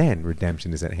 then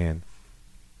redemption is at hand.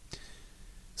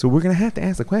 So we're going to have to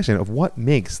ask the question of what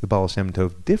makes the Baal Shem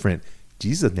Tov different.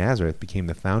 Jesus of Nazareth became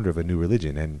the founder of a new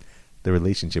religion, and the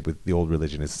relationship with the old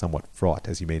religion is somewhat fraught,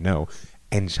 as you may know.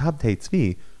 And Shabtai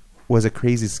Tzvi was a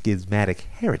crazy schismatic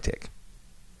heretic.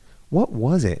 What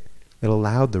was it that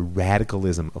allowed the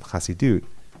radicalism of Chassidut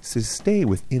to stay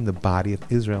within the body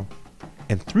of Israel,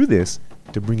 and through this,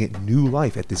 to bring it new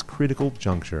life at this critical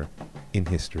juncture in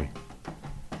history?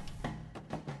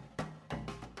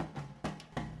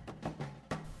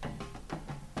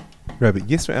 Rabbi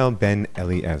Yisrael ben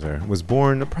Eliezer was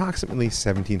born approximately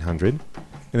 1700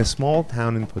 in a small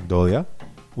town in Podolia,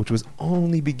 which was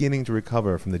only beginning to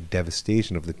recover from the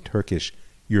devastation of the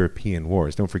Turkish-European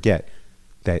wars. Don't forget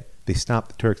that they stopped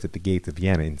the Turks at the gates of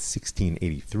Vienna in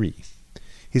 1683.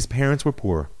 His parents were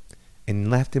poor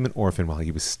and left him an orphan while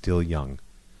he was still young.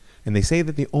 And they say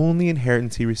that the only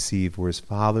inheritance he received were his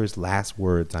father's last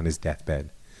words on his deathbed.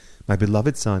 My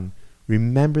beloved son,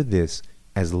 remember this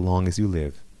as long as you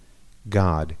live.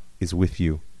 God is with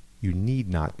you. You need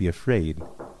not be afraid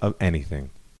of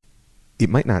anything. It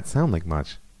might not sound like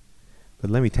much, but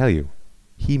let me tell you,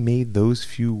 he made those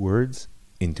few words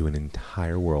into an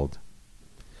entire world.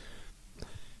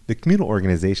 The communal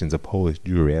organizations of Polish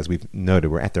Jewry, as we've noted,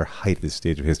 were at their height at this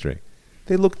stage of history.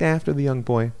 They looked after the young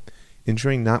boy,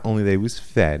 ensuring not only that he was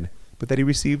fed, but that he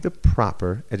received a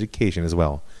proper education as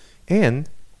well. And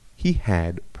he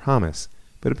had promise,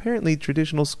 but apparently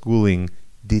traditional schooling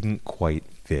didn't quite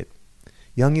fit.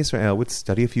 Young Yisrael would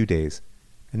study a few days,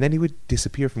 and then he would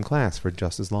disappear from class for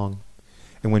just as long.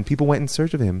 And when people went in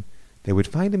search of him, they would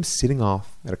find him sitting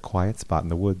off at a quiet spot in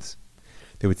the woods.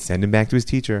 They would send him back to his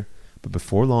teacher, but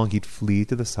before long he'd flee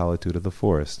to the solitude of the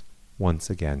forest once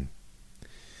again.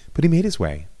 But he made his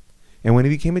way, and when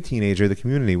he became a teenager, the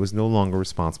community was no longer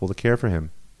responsible to care for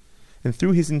him. And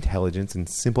through his intelligence and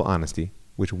simple honesty,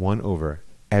 which won over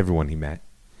everyone he met,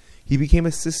 he became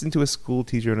assistant to a school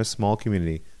teacher in a small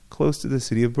community close to the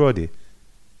city of Brody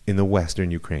in the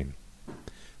western Ukraine.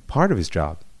 Part of his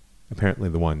job, apparently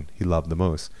the one he loved the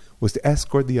most, was to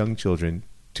escort the young children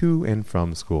to and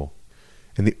from school.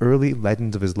 And the early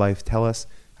legends of his life tell us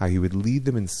how he would lead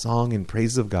them in song and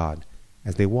praises of God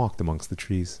as they walked amongst the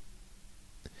trees.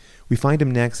 We find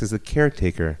him next as a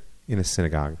caretaker in a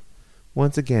synagogue,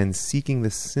 once again seeking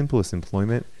the simplest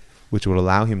employment which would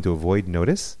allow him to avoid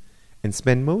notice and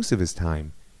spend most of his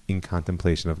time in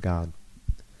contemplation of God.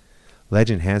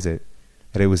 Legend has it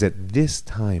that it was at this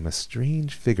time a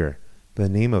strange figure by the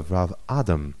name of Rav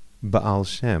Adam Baal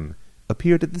Shem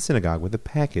appeared at the synagogue with a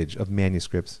package of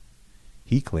manuscripts.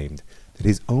 He claimed that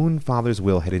his own father's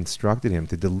will had instructed him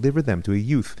to deliver them to a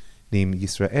youth named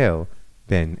Yisrael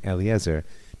ben Eliezer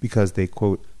because they,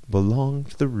 quote, belonged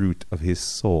to the root of his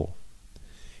soul.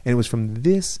 And it was from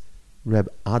this Reb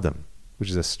Adam, which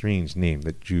is a strange name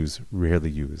that Jews rarely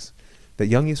use, that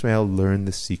young Yisrael learned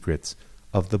the secrets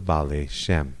of the Balei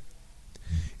Shem.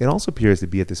 It also appears to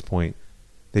be at this point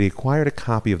that he acquired a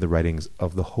copy of the writings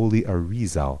of the holy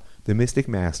Arizal, the mystic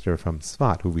master from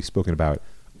Tzfat, who we've spoken about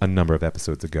a number of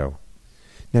episodes ago.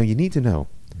 Now you need to know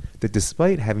that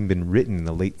despite having been written in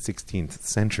the late 16th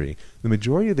century, the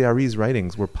majority of the Ari's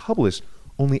writings were published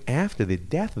only after the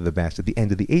death of the Bash at the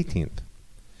end of the 18th.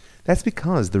 That's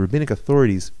because the rabbinic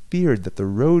authorities feared that the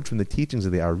road from the teachings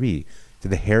of the Ari to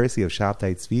the heresy of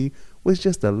Shabtai Tzvi was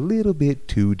just a little bit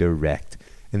too direct,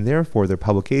 and therefore their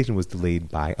publication was delayed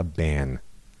by a ban.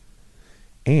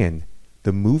 And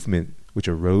the movement which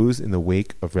arose in the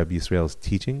wake of Rebbe Yisrael's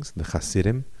teachings, the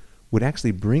Hasidim, would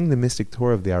actually bring the mystic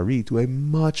Torah of the Ari to a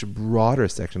much broader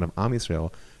section of Am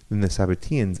Yisrael than the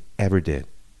Sabbateans ever did.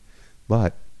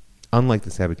 But, unlike the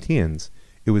Sabbateans,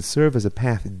 it would serve as a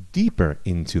path deeper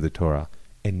into the Torah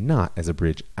and not as a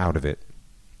bridge out of it.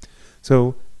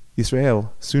 So, Yisrael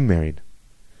soon married,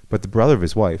 but the brother of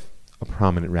his wife, a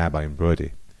prominent rabbi in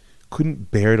Brody,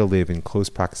 couldn't bear to live in close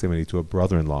proximity to a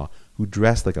brother-in-law who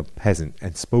dressed like a peasant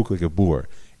and spoke like a boor,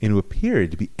 and who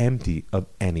appeared to be empty of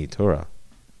any Torah.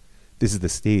 This is the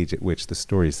stage at which the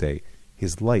stories say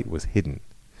his light was hidden.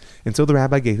 And so the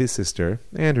rabbi gave his sister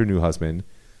and her new husband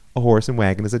a horse and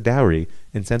wagon as a dowry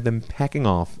and sent them packing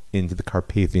off into the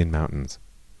Carpathian Mountains.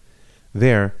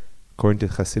 There, according to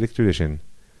Hasidic tradition,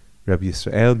 Rabbi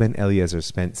Yisrael ben Eliezer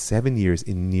spent 7 years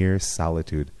in near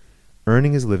solitude,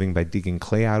 earning his living by digging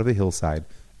clay out of the hillside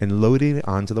and loading it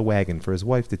onto the wagon for his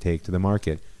wife to take to the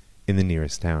market in the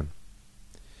nearest town.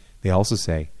 They also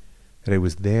say that it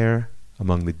was there,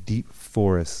 among the deep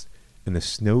forests and the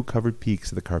snow-covered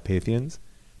peaks of the Carpathians,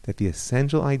 that the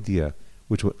essential idea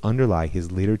which would underlie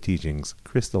his later teachings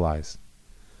crystallized.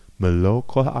 Melo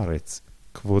kol haaretz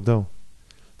kvodo,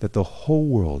 that the whole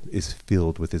world is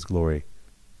filled with his glory,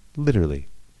 literally,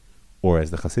 or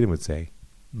as the Hasidim would say,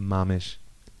 mamish.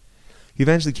 He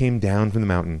eventually came down from the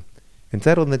mountain and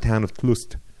settled in the town of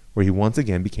Tlust, where he once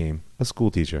again became a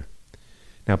schoolteacher.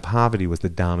 Now, poverty was the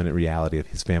dominant reality of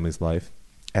his family's life,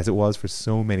 as it was for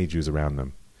so many Jews around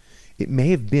them. It may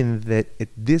have been that at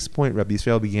this point Rabbi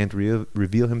Yisrael began to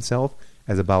reveal himself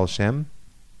as a Baal Shem,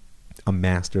 a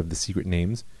master of the secret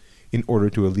names, in order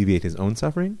to alleviate his own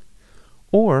suffering,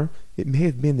 or it may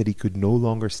have been that he could no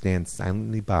longer stand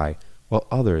silently by while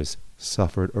others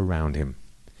suffered around him.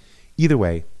 Either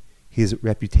way, his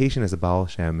reputation as a Baal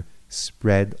Shem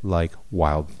spread like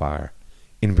wildfire.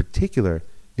 In particular,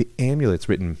 the amulets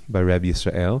written by Rabbi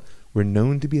Yisrael were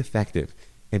known to be effective,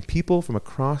 and people from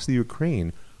across the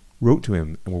Ukraine wrote to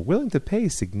him and were willing to pay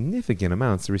significant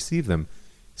amounts to receive them.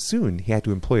 Soon he had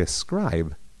to employ a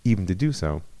scribe even to do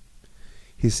so.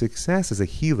 His success as a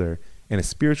healer and a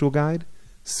spiritual guide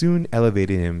soon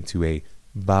elevated him to a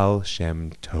Baal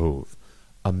Shem Tov,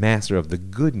 a master of the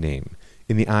good name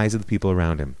in the eyes of the people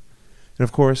around him. And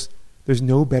of course, there's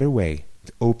no better way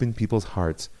to open people's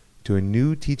hearts to a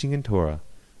new teaching in Torah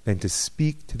than to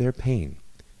speak to their pain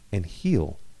and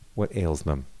heal what ails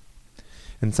them.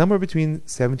 And somewhere between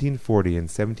 1740 and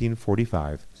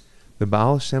 1745, the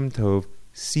Baal Shem Tov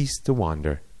ceased to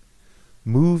wander,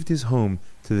 moved his home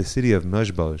to the city of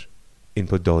Mezhbozh in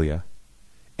Podolia,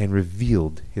 and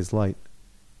revealed his light.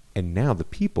 And now the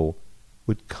people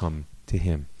would come to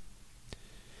him.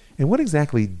 And what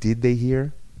exactly did they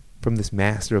hear from this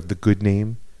master of the good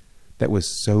name that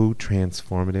was so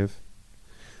transformative?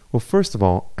 Well, first of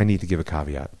all, I need to give a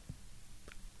caveat.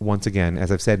 Once again,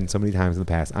 as I've said in so many times in the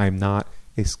past, I am not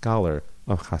a scholar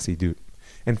of Chassidut.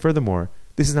 And furthermore,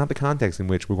 this is not the context in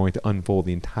which we're going to unfold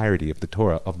the entirety of the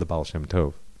Torah of the Baal Shem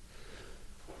Tov.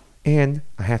 And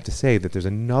I have to say that there's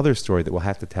another story that we'll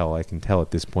have to tell, I can tell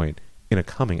at this point, in a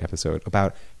coming episode,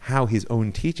 about how his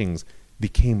own teachings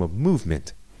became a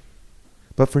movement.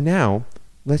 But for now,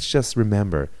 let's just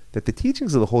remember that the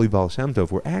teachings of the Holy Baal Shem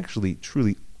Tov were actually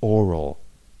truly oral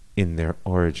in their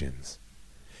origins.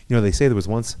 You know, they say there was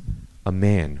once a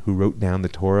man who wrote down the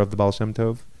Torah of the Baal Shem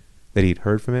Tov, that he'd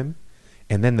heard from him,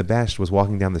 and then the Besht was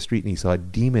walking down the street and he saw a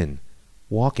demon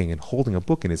walking and holding a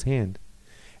book in his hand.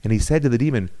 And he said to the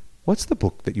demon, "What's the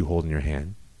book that you hold in your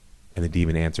hand?" And the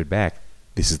demon answered back,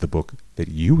 "This is the book that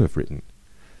you have written."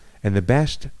 And the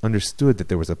Besht understood that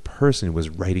there was a person who was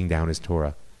writing down his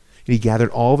Torah. And he gathered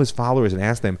all of his followers and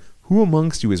asked them, "Who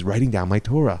amongst you is writing down my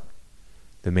Torah?"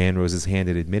 The man rose his hand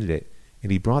and admitted it,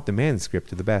 and he brought the manuscript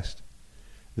to the Besht.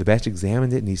 The Besht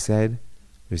examined it and he said,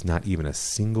 "There's not even a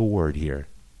single word here.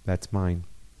 That's mine."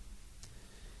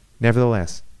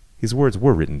 Nevertheless, his words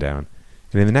were written down,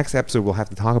 and in the next episode we'll have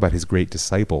to talk about his great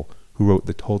disciple who wrote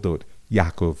the Toldot,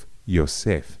 Yaakov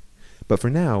Yosef. But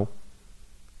for now,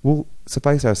 we'll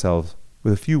suffice ourselves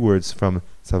with a few words from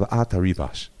Tzavaat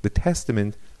HaRivash, the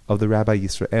testament of the Rabbi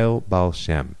Yisrael Baal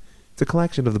Shem. It's a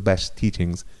collection of the best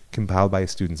teachings compiled by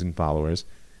his students and followers,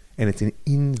 and it's an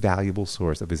invaluable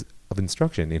source of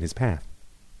instruction in his path.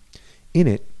 In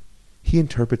it, he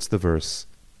interprets the verse,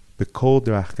 B'kol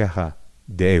drachecha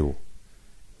deu,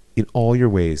 in all your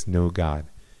ways know God,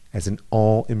 as an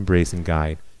all-embracing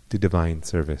guide to divine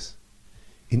service.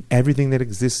 In everything that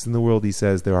exists in the world, he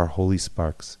says, there are holy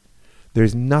sparks. There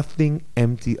is nothing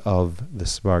empty of the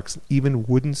sparks, even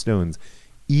wooden stones,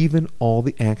 even all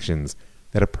the actions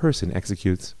that a person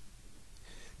executes.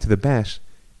 To the Besht,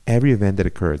 every event that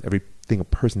occurs, everything a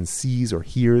person sees or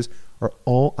hears, are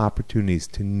all opportunities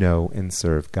to know and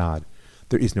serve God.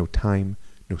 There is no time,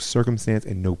 no circumstance,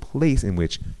 and no place in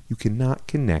which you cannot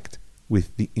connect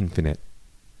with the infinite.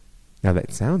 Now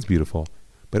that sounds beautiful,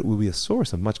 but it will be a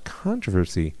source of much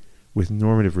controversy with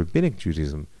normative rabbinic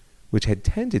Judaism, which had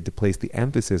tended to place the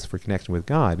emphasis for connection with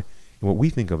God in what we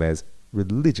think of as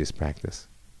religious practice.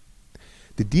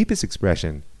 The deepest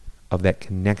expression of that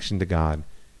connection to God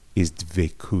is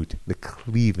dveikut, the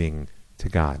cleaving to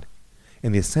God.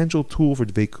 And the essential tool for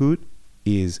dveikut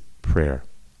is prayer.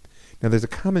 Now there's a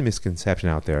common misconception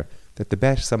out there that the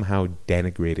Besht somehow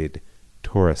denigrated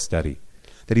Torah study.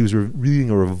 that he was leading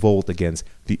a revolt against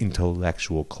the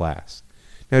intellectual class.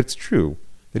 Now, it's true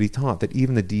that he taught that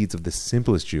even the deeds of the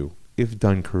simplest Jew, if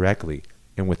done correctly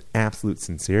and with absolute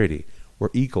sincerity,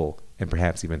 were equal and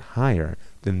perhaps even higher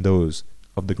than those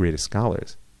of the greatest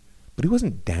scholars. But he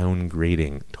wasn't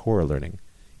downgrading Torah learning.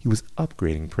 He was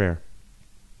upgrading prayer.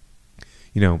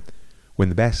 You know, when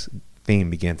the Besh's fame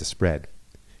began to spread,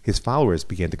 his followers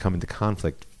began to come into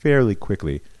conflict fairly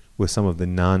quickly with some of the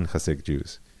non-Hasidic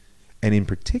Jews, and in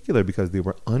particular because they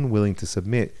were unwilling to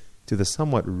submit to the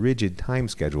somewhat rigid time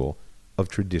schedule of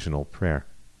traditional prayer.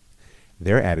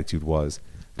 Their attitude was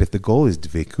that if the goal is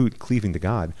dveikut, cleaving to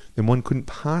God, then one couldn't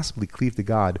possibly cleave to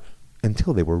God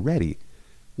until they were ready,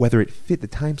 whether it fit the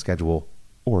time schedule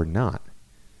or not.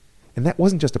 And that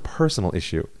wasn't just a personal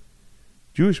issue.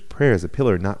 Jewish prayer is a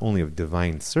pillar not only of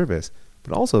divine service,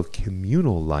 but also of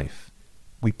communal life.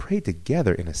 We prayed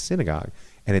together in a synagogue,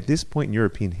 and at this point in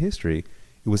European history,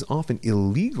 it was often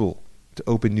illegal to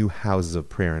open new houses of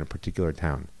prayer in a particular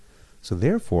town. So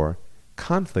therefore,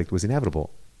 conflict was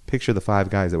inevitable. Picture the 5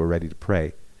 guys that were ready to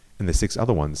pray, and the 6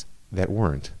 other ones that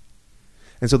weren't.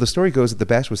 And so the story goes that the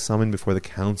Besh was summoned before the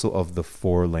Council of the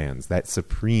Four Lands, that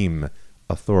supreme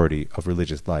authority of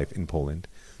religious life in Poland,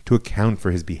 to account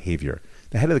for his behavior.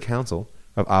 The head of the council,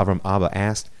 Rav Avram Abba,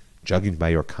 asked, "Judging by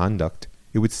your conduct,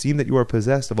 it would seem that you are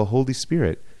possessed of a Holy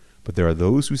Spirit, but there are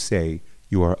those who say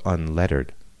you are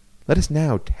unlettered. Let us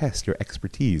now test your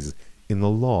expertise in the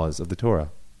laws of the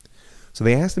Torah." So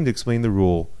they asked him to explain the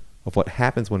rule of what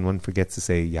happens when one forgets to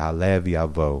say Ya'alev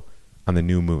Yavo on the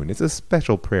new moon. It's a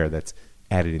special prayer that's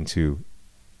added into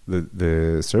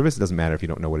the service. It doesn't matter if you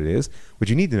don't know what it is. What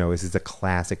you need to know is it's a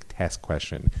classic test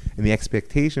question. And the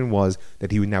expectation was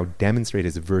that he would now demonstrate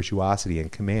his virtuosity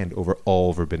and command over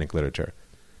all rabbinic literature.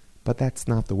 But that's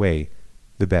not the way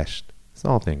the Besh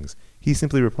saw things. He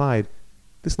simply replied,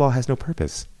 "This law has no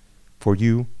purpose for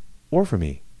you or for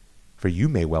me. For you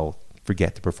may well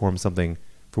forget to perform something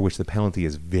for which the penalty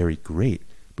is very great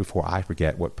before I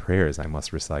forget what prayers I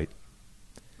must recite."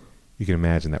 You can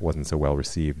imagine that wasn't so well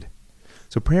received.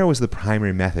 So prayer was the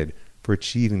primary method for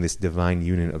achieving this divine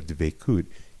union of dveikut,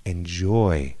 and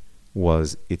joy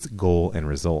was its goal and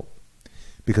result.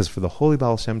 Because for the holy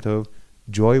Baal Shem Tov,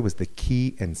 joy was the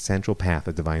key and central path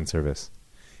of divine service,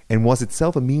 and was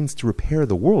itself a means to repair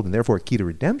the world, and therefore a key to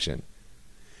redemption.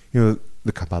 You know,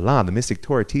 the Kabbalah, the mystic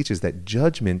Torah, teaches that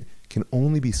judgment can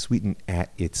only be sweetened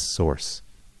at its source.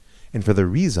 And for the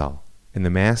Rizal and the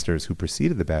masters who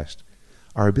preceded the Besh,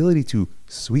 our ability to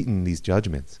sweeten these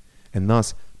judgments and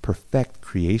thus perfect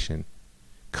creation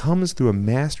comes through a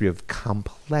mastery of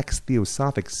complex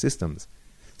theosophic systems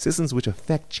which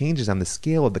affect changes on the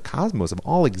scale of the cosmos, of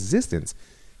all existence,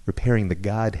 repairing the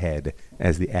Godhead,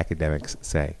 as the academics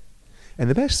say. And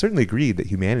the Besh certainly agreed that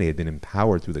humanity had been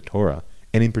empowered through the Torah,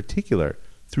 and in particular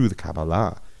through the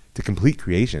Kabbalah, to complete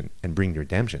creation and bring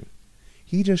redemption.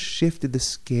 He just shifted the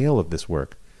scale of this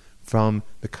work from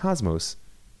the cosmos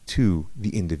to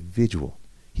the individual.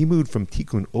 He moved from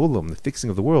Tikkun Olam, the fixing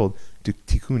of the world, to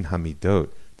Tikkun Hamidot,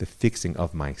 the fixing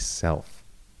of myself.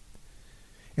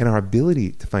 And our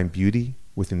ability to find beauty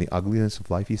within the ugliness of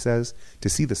life, he says, to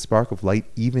see the spark of light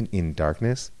even in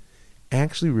darkness,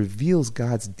 actually reveals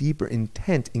God's deeper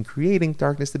intent in creating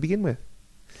darkness to begin with.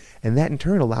 And that in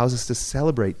turn allows us to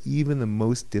celebrate even the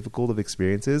most difficult of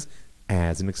experiences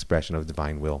as an expression of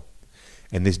divine will.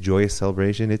 And this joyous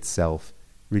celebration itself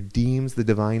redeems the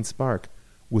divine spark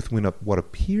within what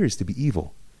appears to be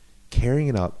evil, carrying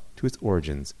it up to its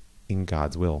origins in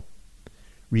God's will.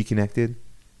 Reconnected,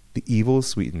 the evil is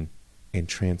sweetened and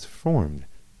transformed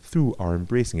through our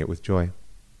embracing it with joy.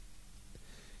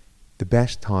 The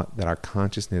Besh taught that our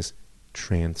consciousness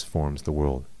transforms the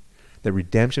world, that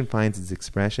redemption finds its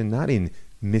expression not in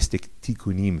mystic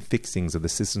tikkunim fixings of the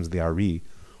systems of the Ari,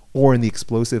 or in the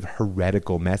explosive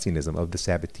heretical messianism of the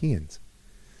Sabbateans,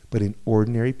 but in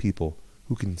ordinary people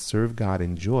who can serve God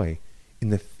in joy in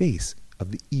the face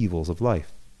of the evils of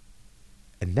life.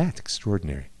 And that's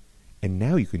extraordinary. And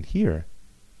now you can hear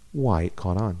why it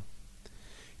caught on.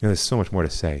 You know, there's so much more to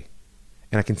say.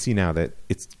 And I can see now that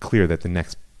it's clear that the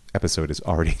next episode is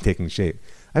already taking shape.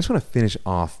 I just want to finish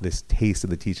off this taste of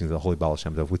the teachings of the Holy Baal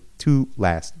Shem Tov with 2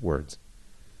 last words.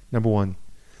 Number 1,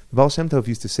 the Baal Shem Tov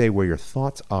used to say, where your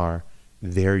thoughts are,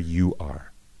 there you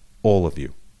are. All of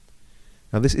you.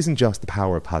 Now, this isn't just the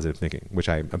power of positive thinking, which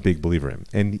I'm a big believer in.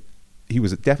 And he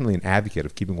was definitely an advocate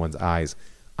of keeping one's eyes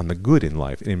on the good in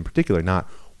life, and in particular, not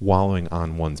wallowing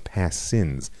on one's past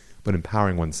sins, but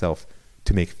empowering oneself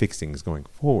to make fixings going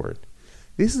forward.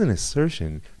 This is an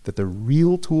assertion that the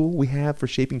real tool we have for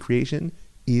shaping creation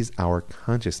is our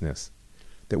consciousness,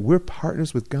 that we're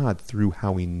partners with God through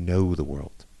how we know the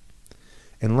world.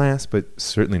 And last, but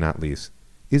certainly not least,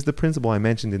 is the principle I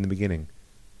mentioned in the beginning,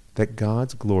 that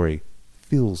God's glory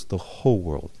fills the whole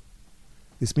world.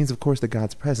 This means, of course, that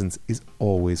God's presence is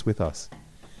always with us.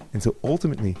 And so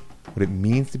ultimately, what it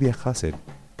means to be a chassid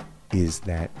is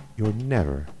that you're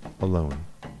never alone.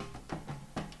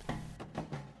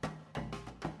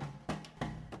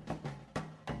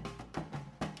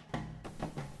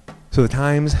 So the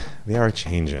times, they are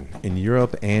changing in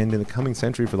Europe and in the coming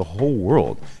century for the whole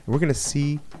world. And we're going to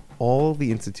see all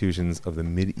the institutions of the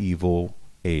medieval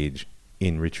age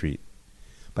in retreat.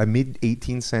 By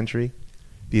mid-18th century,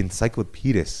 the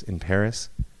Encyclopedists in Paris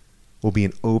will be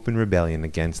an open rebellion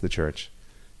against the church,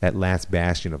 that last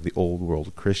bastion of the old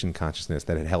world Christian consciousness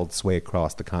that had held sway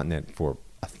across the continent for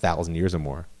 1,000 years or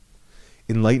more.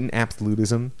 Enlightened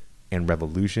absolutism and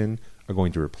revolution are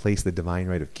going to replace the divine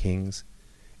right of kings,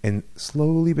 and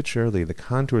slowly but surely the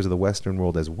contours of the Western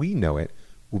world as we know it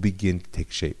will begin to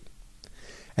take shape.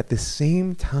 At the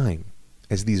same time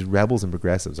as these rebels and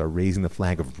progressives are raising the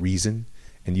flag of reason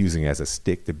and using it as a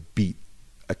stick to beat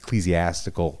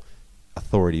ecclesiastical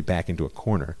authority back into a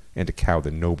corner and to cow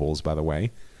the nobles, by the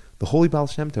way, the holy Baal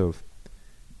Shem Tov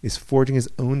is forging his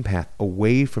own path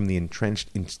away from the entrenched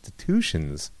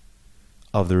institutions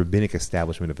of the rabbinic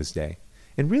establishment of his day,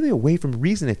 and really away from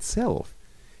reason itself,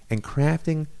 and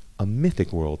crafting a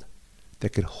mythic world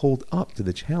that could hold up to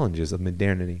the challenges of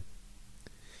modernity.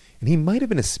 And he might have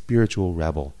been a spiritual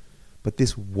rebel, but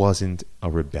this wasn't a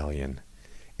rebellion.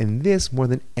 And this, more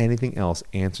than anything else,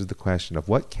 answers the question of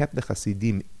what kept the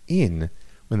Hasidim in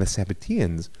when the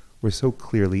Sabbateans were so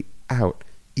clearly out,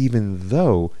 even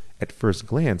though, at first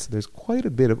glance, there's quite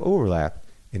a bit of overlap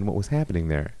in what was happening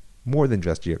there, more than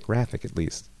just geographic at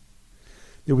least.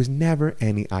 There was never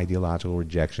any ideological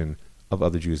rejection of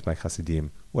other Jews by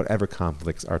Hasidim, whatever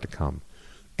conflicts are to come,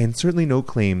 and certainly no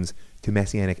claims to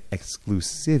messianic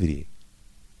exclusivity.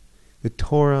 The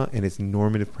Torah and its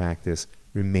normative practice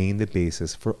remain the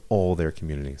basis for all their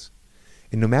communities.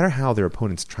 And no matter how their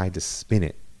opponents tried to spin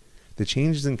it, the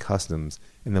changes in customs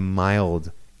and the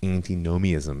mild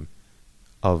antinomianism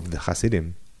of the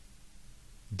Hasidim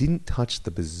didn't touch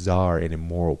the bizarre and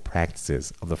immoral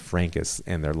practices of the Frankists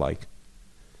and their like.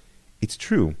 It's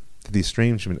true that the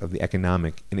estrangement of the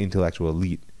economic and intellectual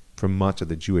elite from much of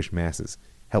the Jewish masses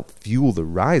helped fuel the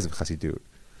rise of Hasidut,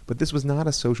 but this was not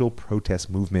a social protest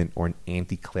movement or an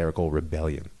anti-clerical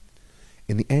rebellion.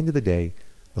 In the end of the day,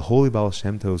 the holy Baal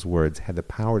Shem Tov's words had the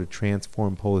power to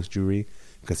transform Polish Jewry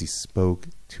because he spoke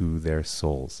to their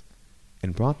souls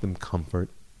and brought them comfort,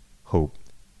 hope,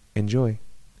 and joy.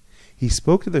 He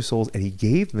spoke to their souls and he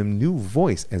gave them new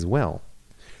voice as well.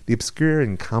 The obscure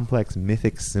and complex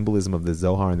mythic symbolism of the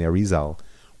Zohar and the Arizal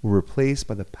were replaced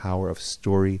by the power of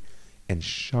story and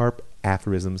sharp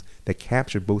aphorisms that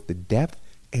captured both the depth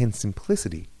and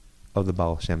simplicity of the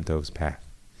Baal Shem Tov's path.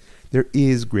 There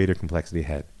is greater complexity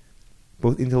ahead,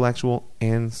 both intellectual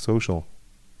and social.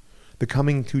 The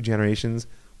coming 2 generations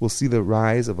will see the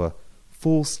rise of a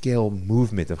full-scale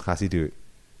movement of Hasidut,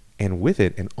 and with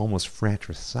it an almost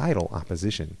fratricidal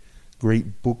opposition.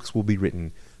 Great books will be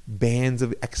written, bands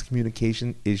of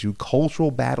excommunication issued,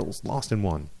 cultural battles lost and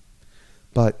won.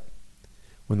 But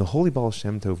when the holy Baal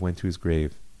Shem Tov went to his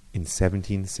grave in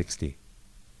 1760,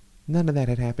 none of that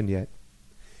had happened yet.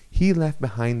 He left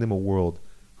behind him a world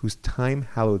whose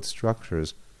time-hallowed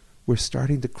structures were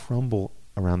starting to crumble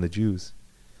around the Jews.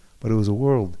 But it was a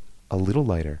world a little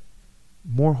lighter,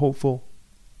 more hopeful,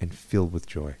 and filled with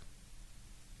joy.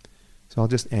 So I'll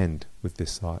just end with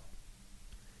this thought.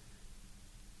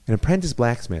 An apprentice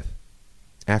blacksmith,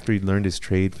 after he'd learned his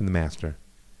trade from the master,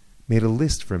 made a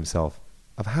list for himself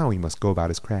of how he must go about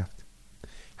his craft.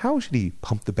 How should he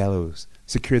pump the bellows,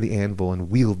 secure the anvil, and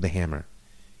wield the hammer?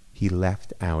 He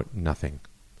left out nothing.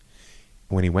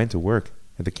 When he went to work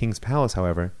at the king's palace,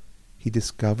 however, he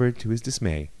discovered to his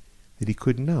dismay that he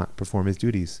could not perform his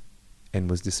duties, and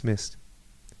was dismissed.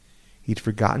 He'd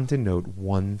forgotten to note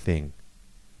one thing,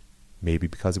 maybe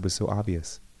because it was so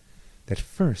obvious, that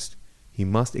first he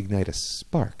must ignite a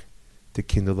spark to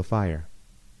kindle the fire.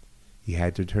 He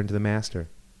had to return to the master,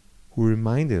 who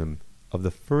reminded him of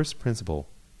the first principle,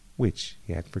 which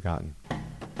he had forgotten.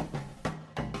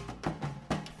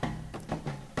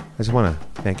 I just want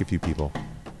to thank a few people.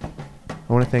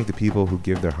 I want to thank the people who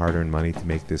give their hard-earned money to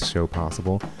make this show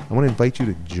possible. I want to invite you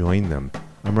to join them.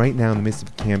 I'm right now in the midst of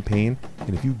a campaign,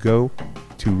 and if you go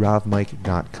to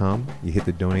ravmike.com, you hit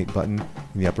the donate button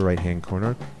in the upper right-hand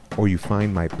corner, or you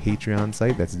find my Patreon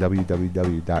site, that's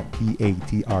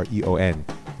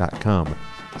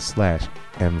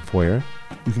www.patreon.com/mfoyer.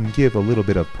 You can give a little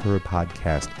bit of per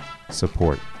podcast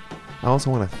support. I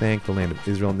also want to thank the Land of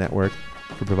Israel Network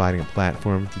for providing a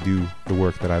platform to do the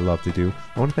work that I love to do.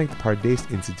 I want to thank the Pardes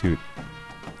Institute,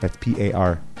 that's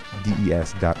PARDES.org.il,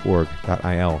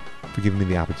 for giving me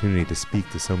the opportunity to speak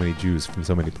to so many Jews from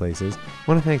so many places. I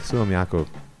want to thank Sulam Yaakov,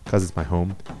 because it's my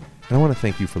home, and I want to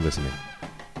thank you for listening.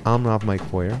 I'm Rav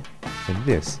Mike Boyer, and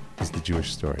this is The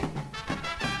Jewish Story.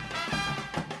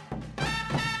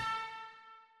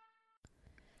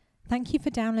 Thank you for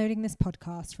downloading this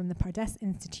podcast from the Pardes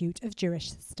Institute of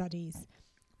Jewish Studies.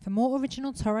 For more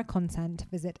original Torah content,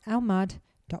 visit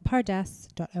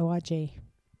almad.pardes.org.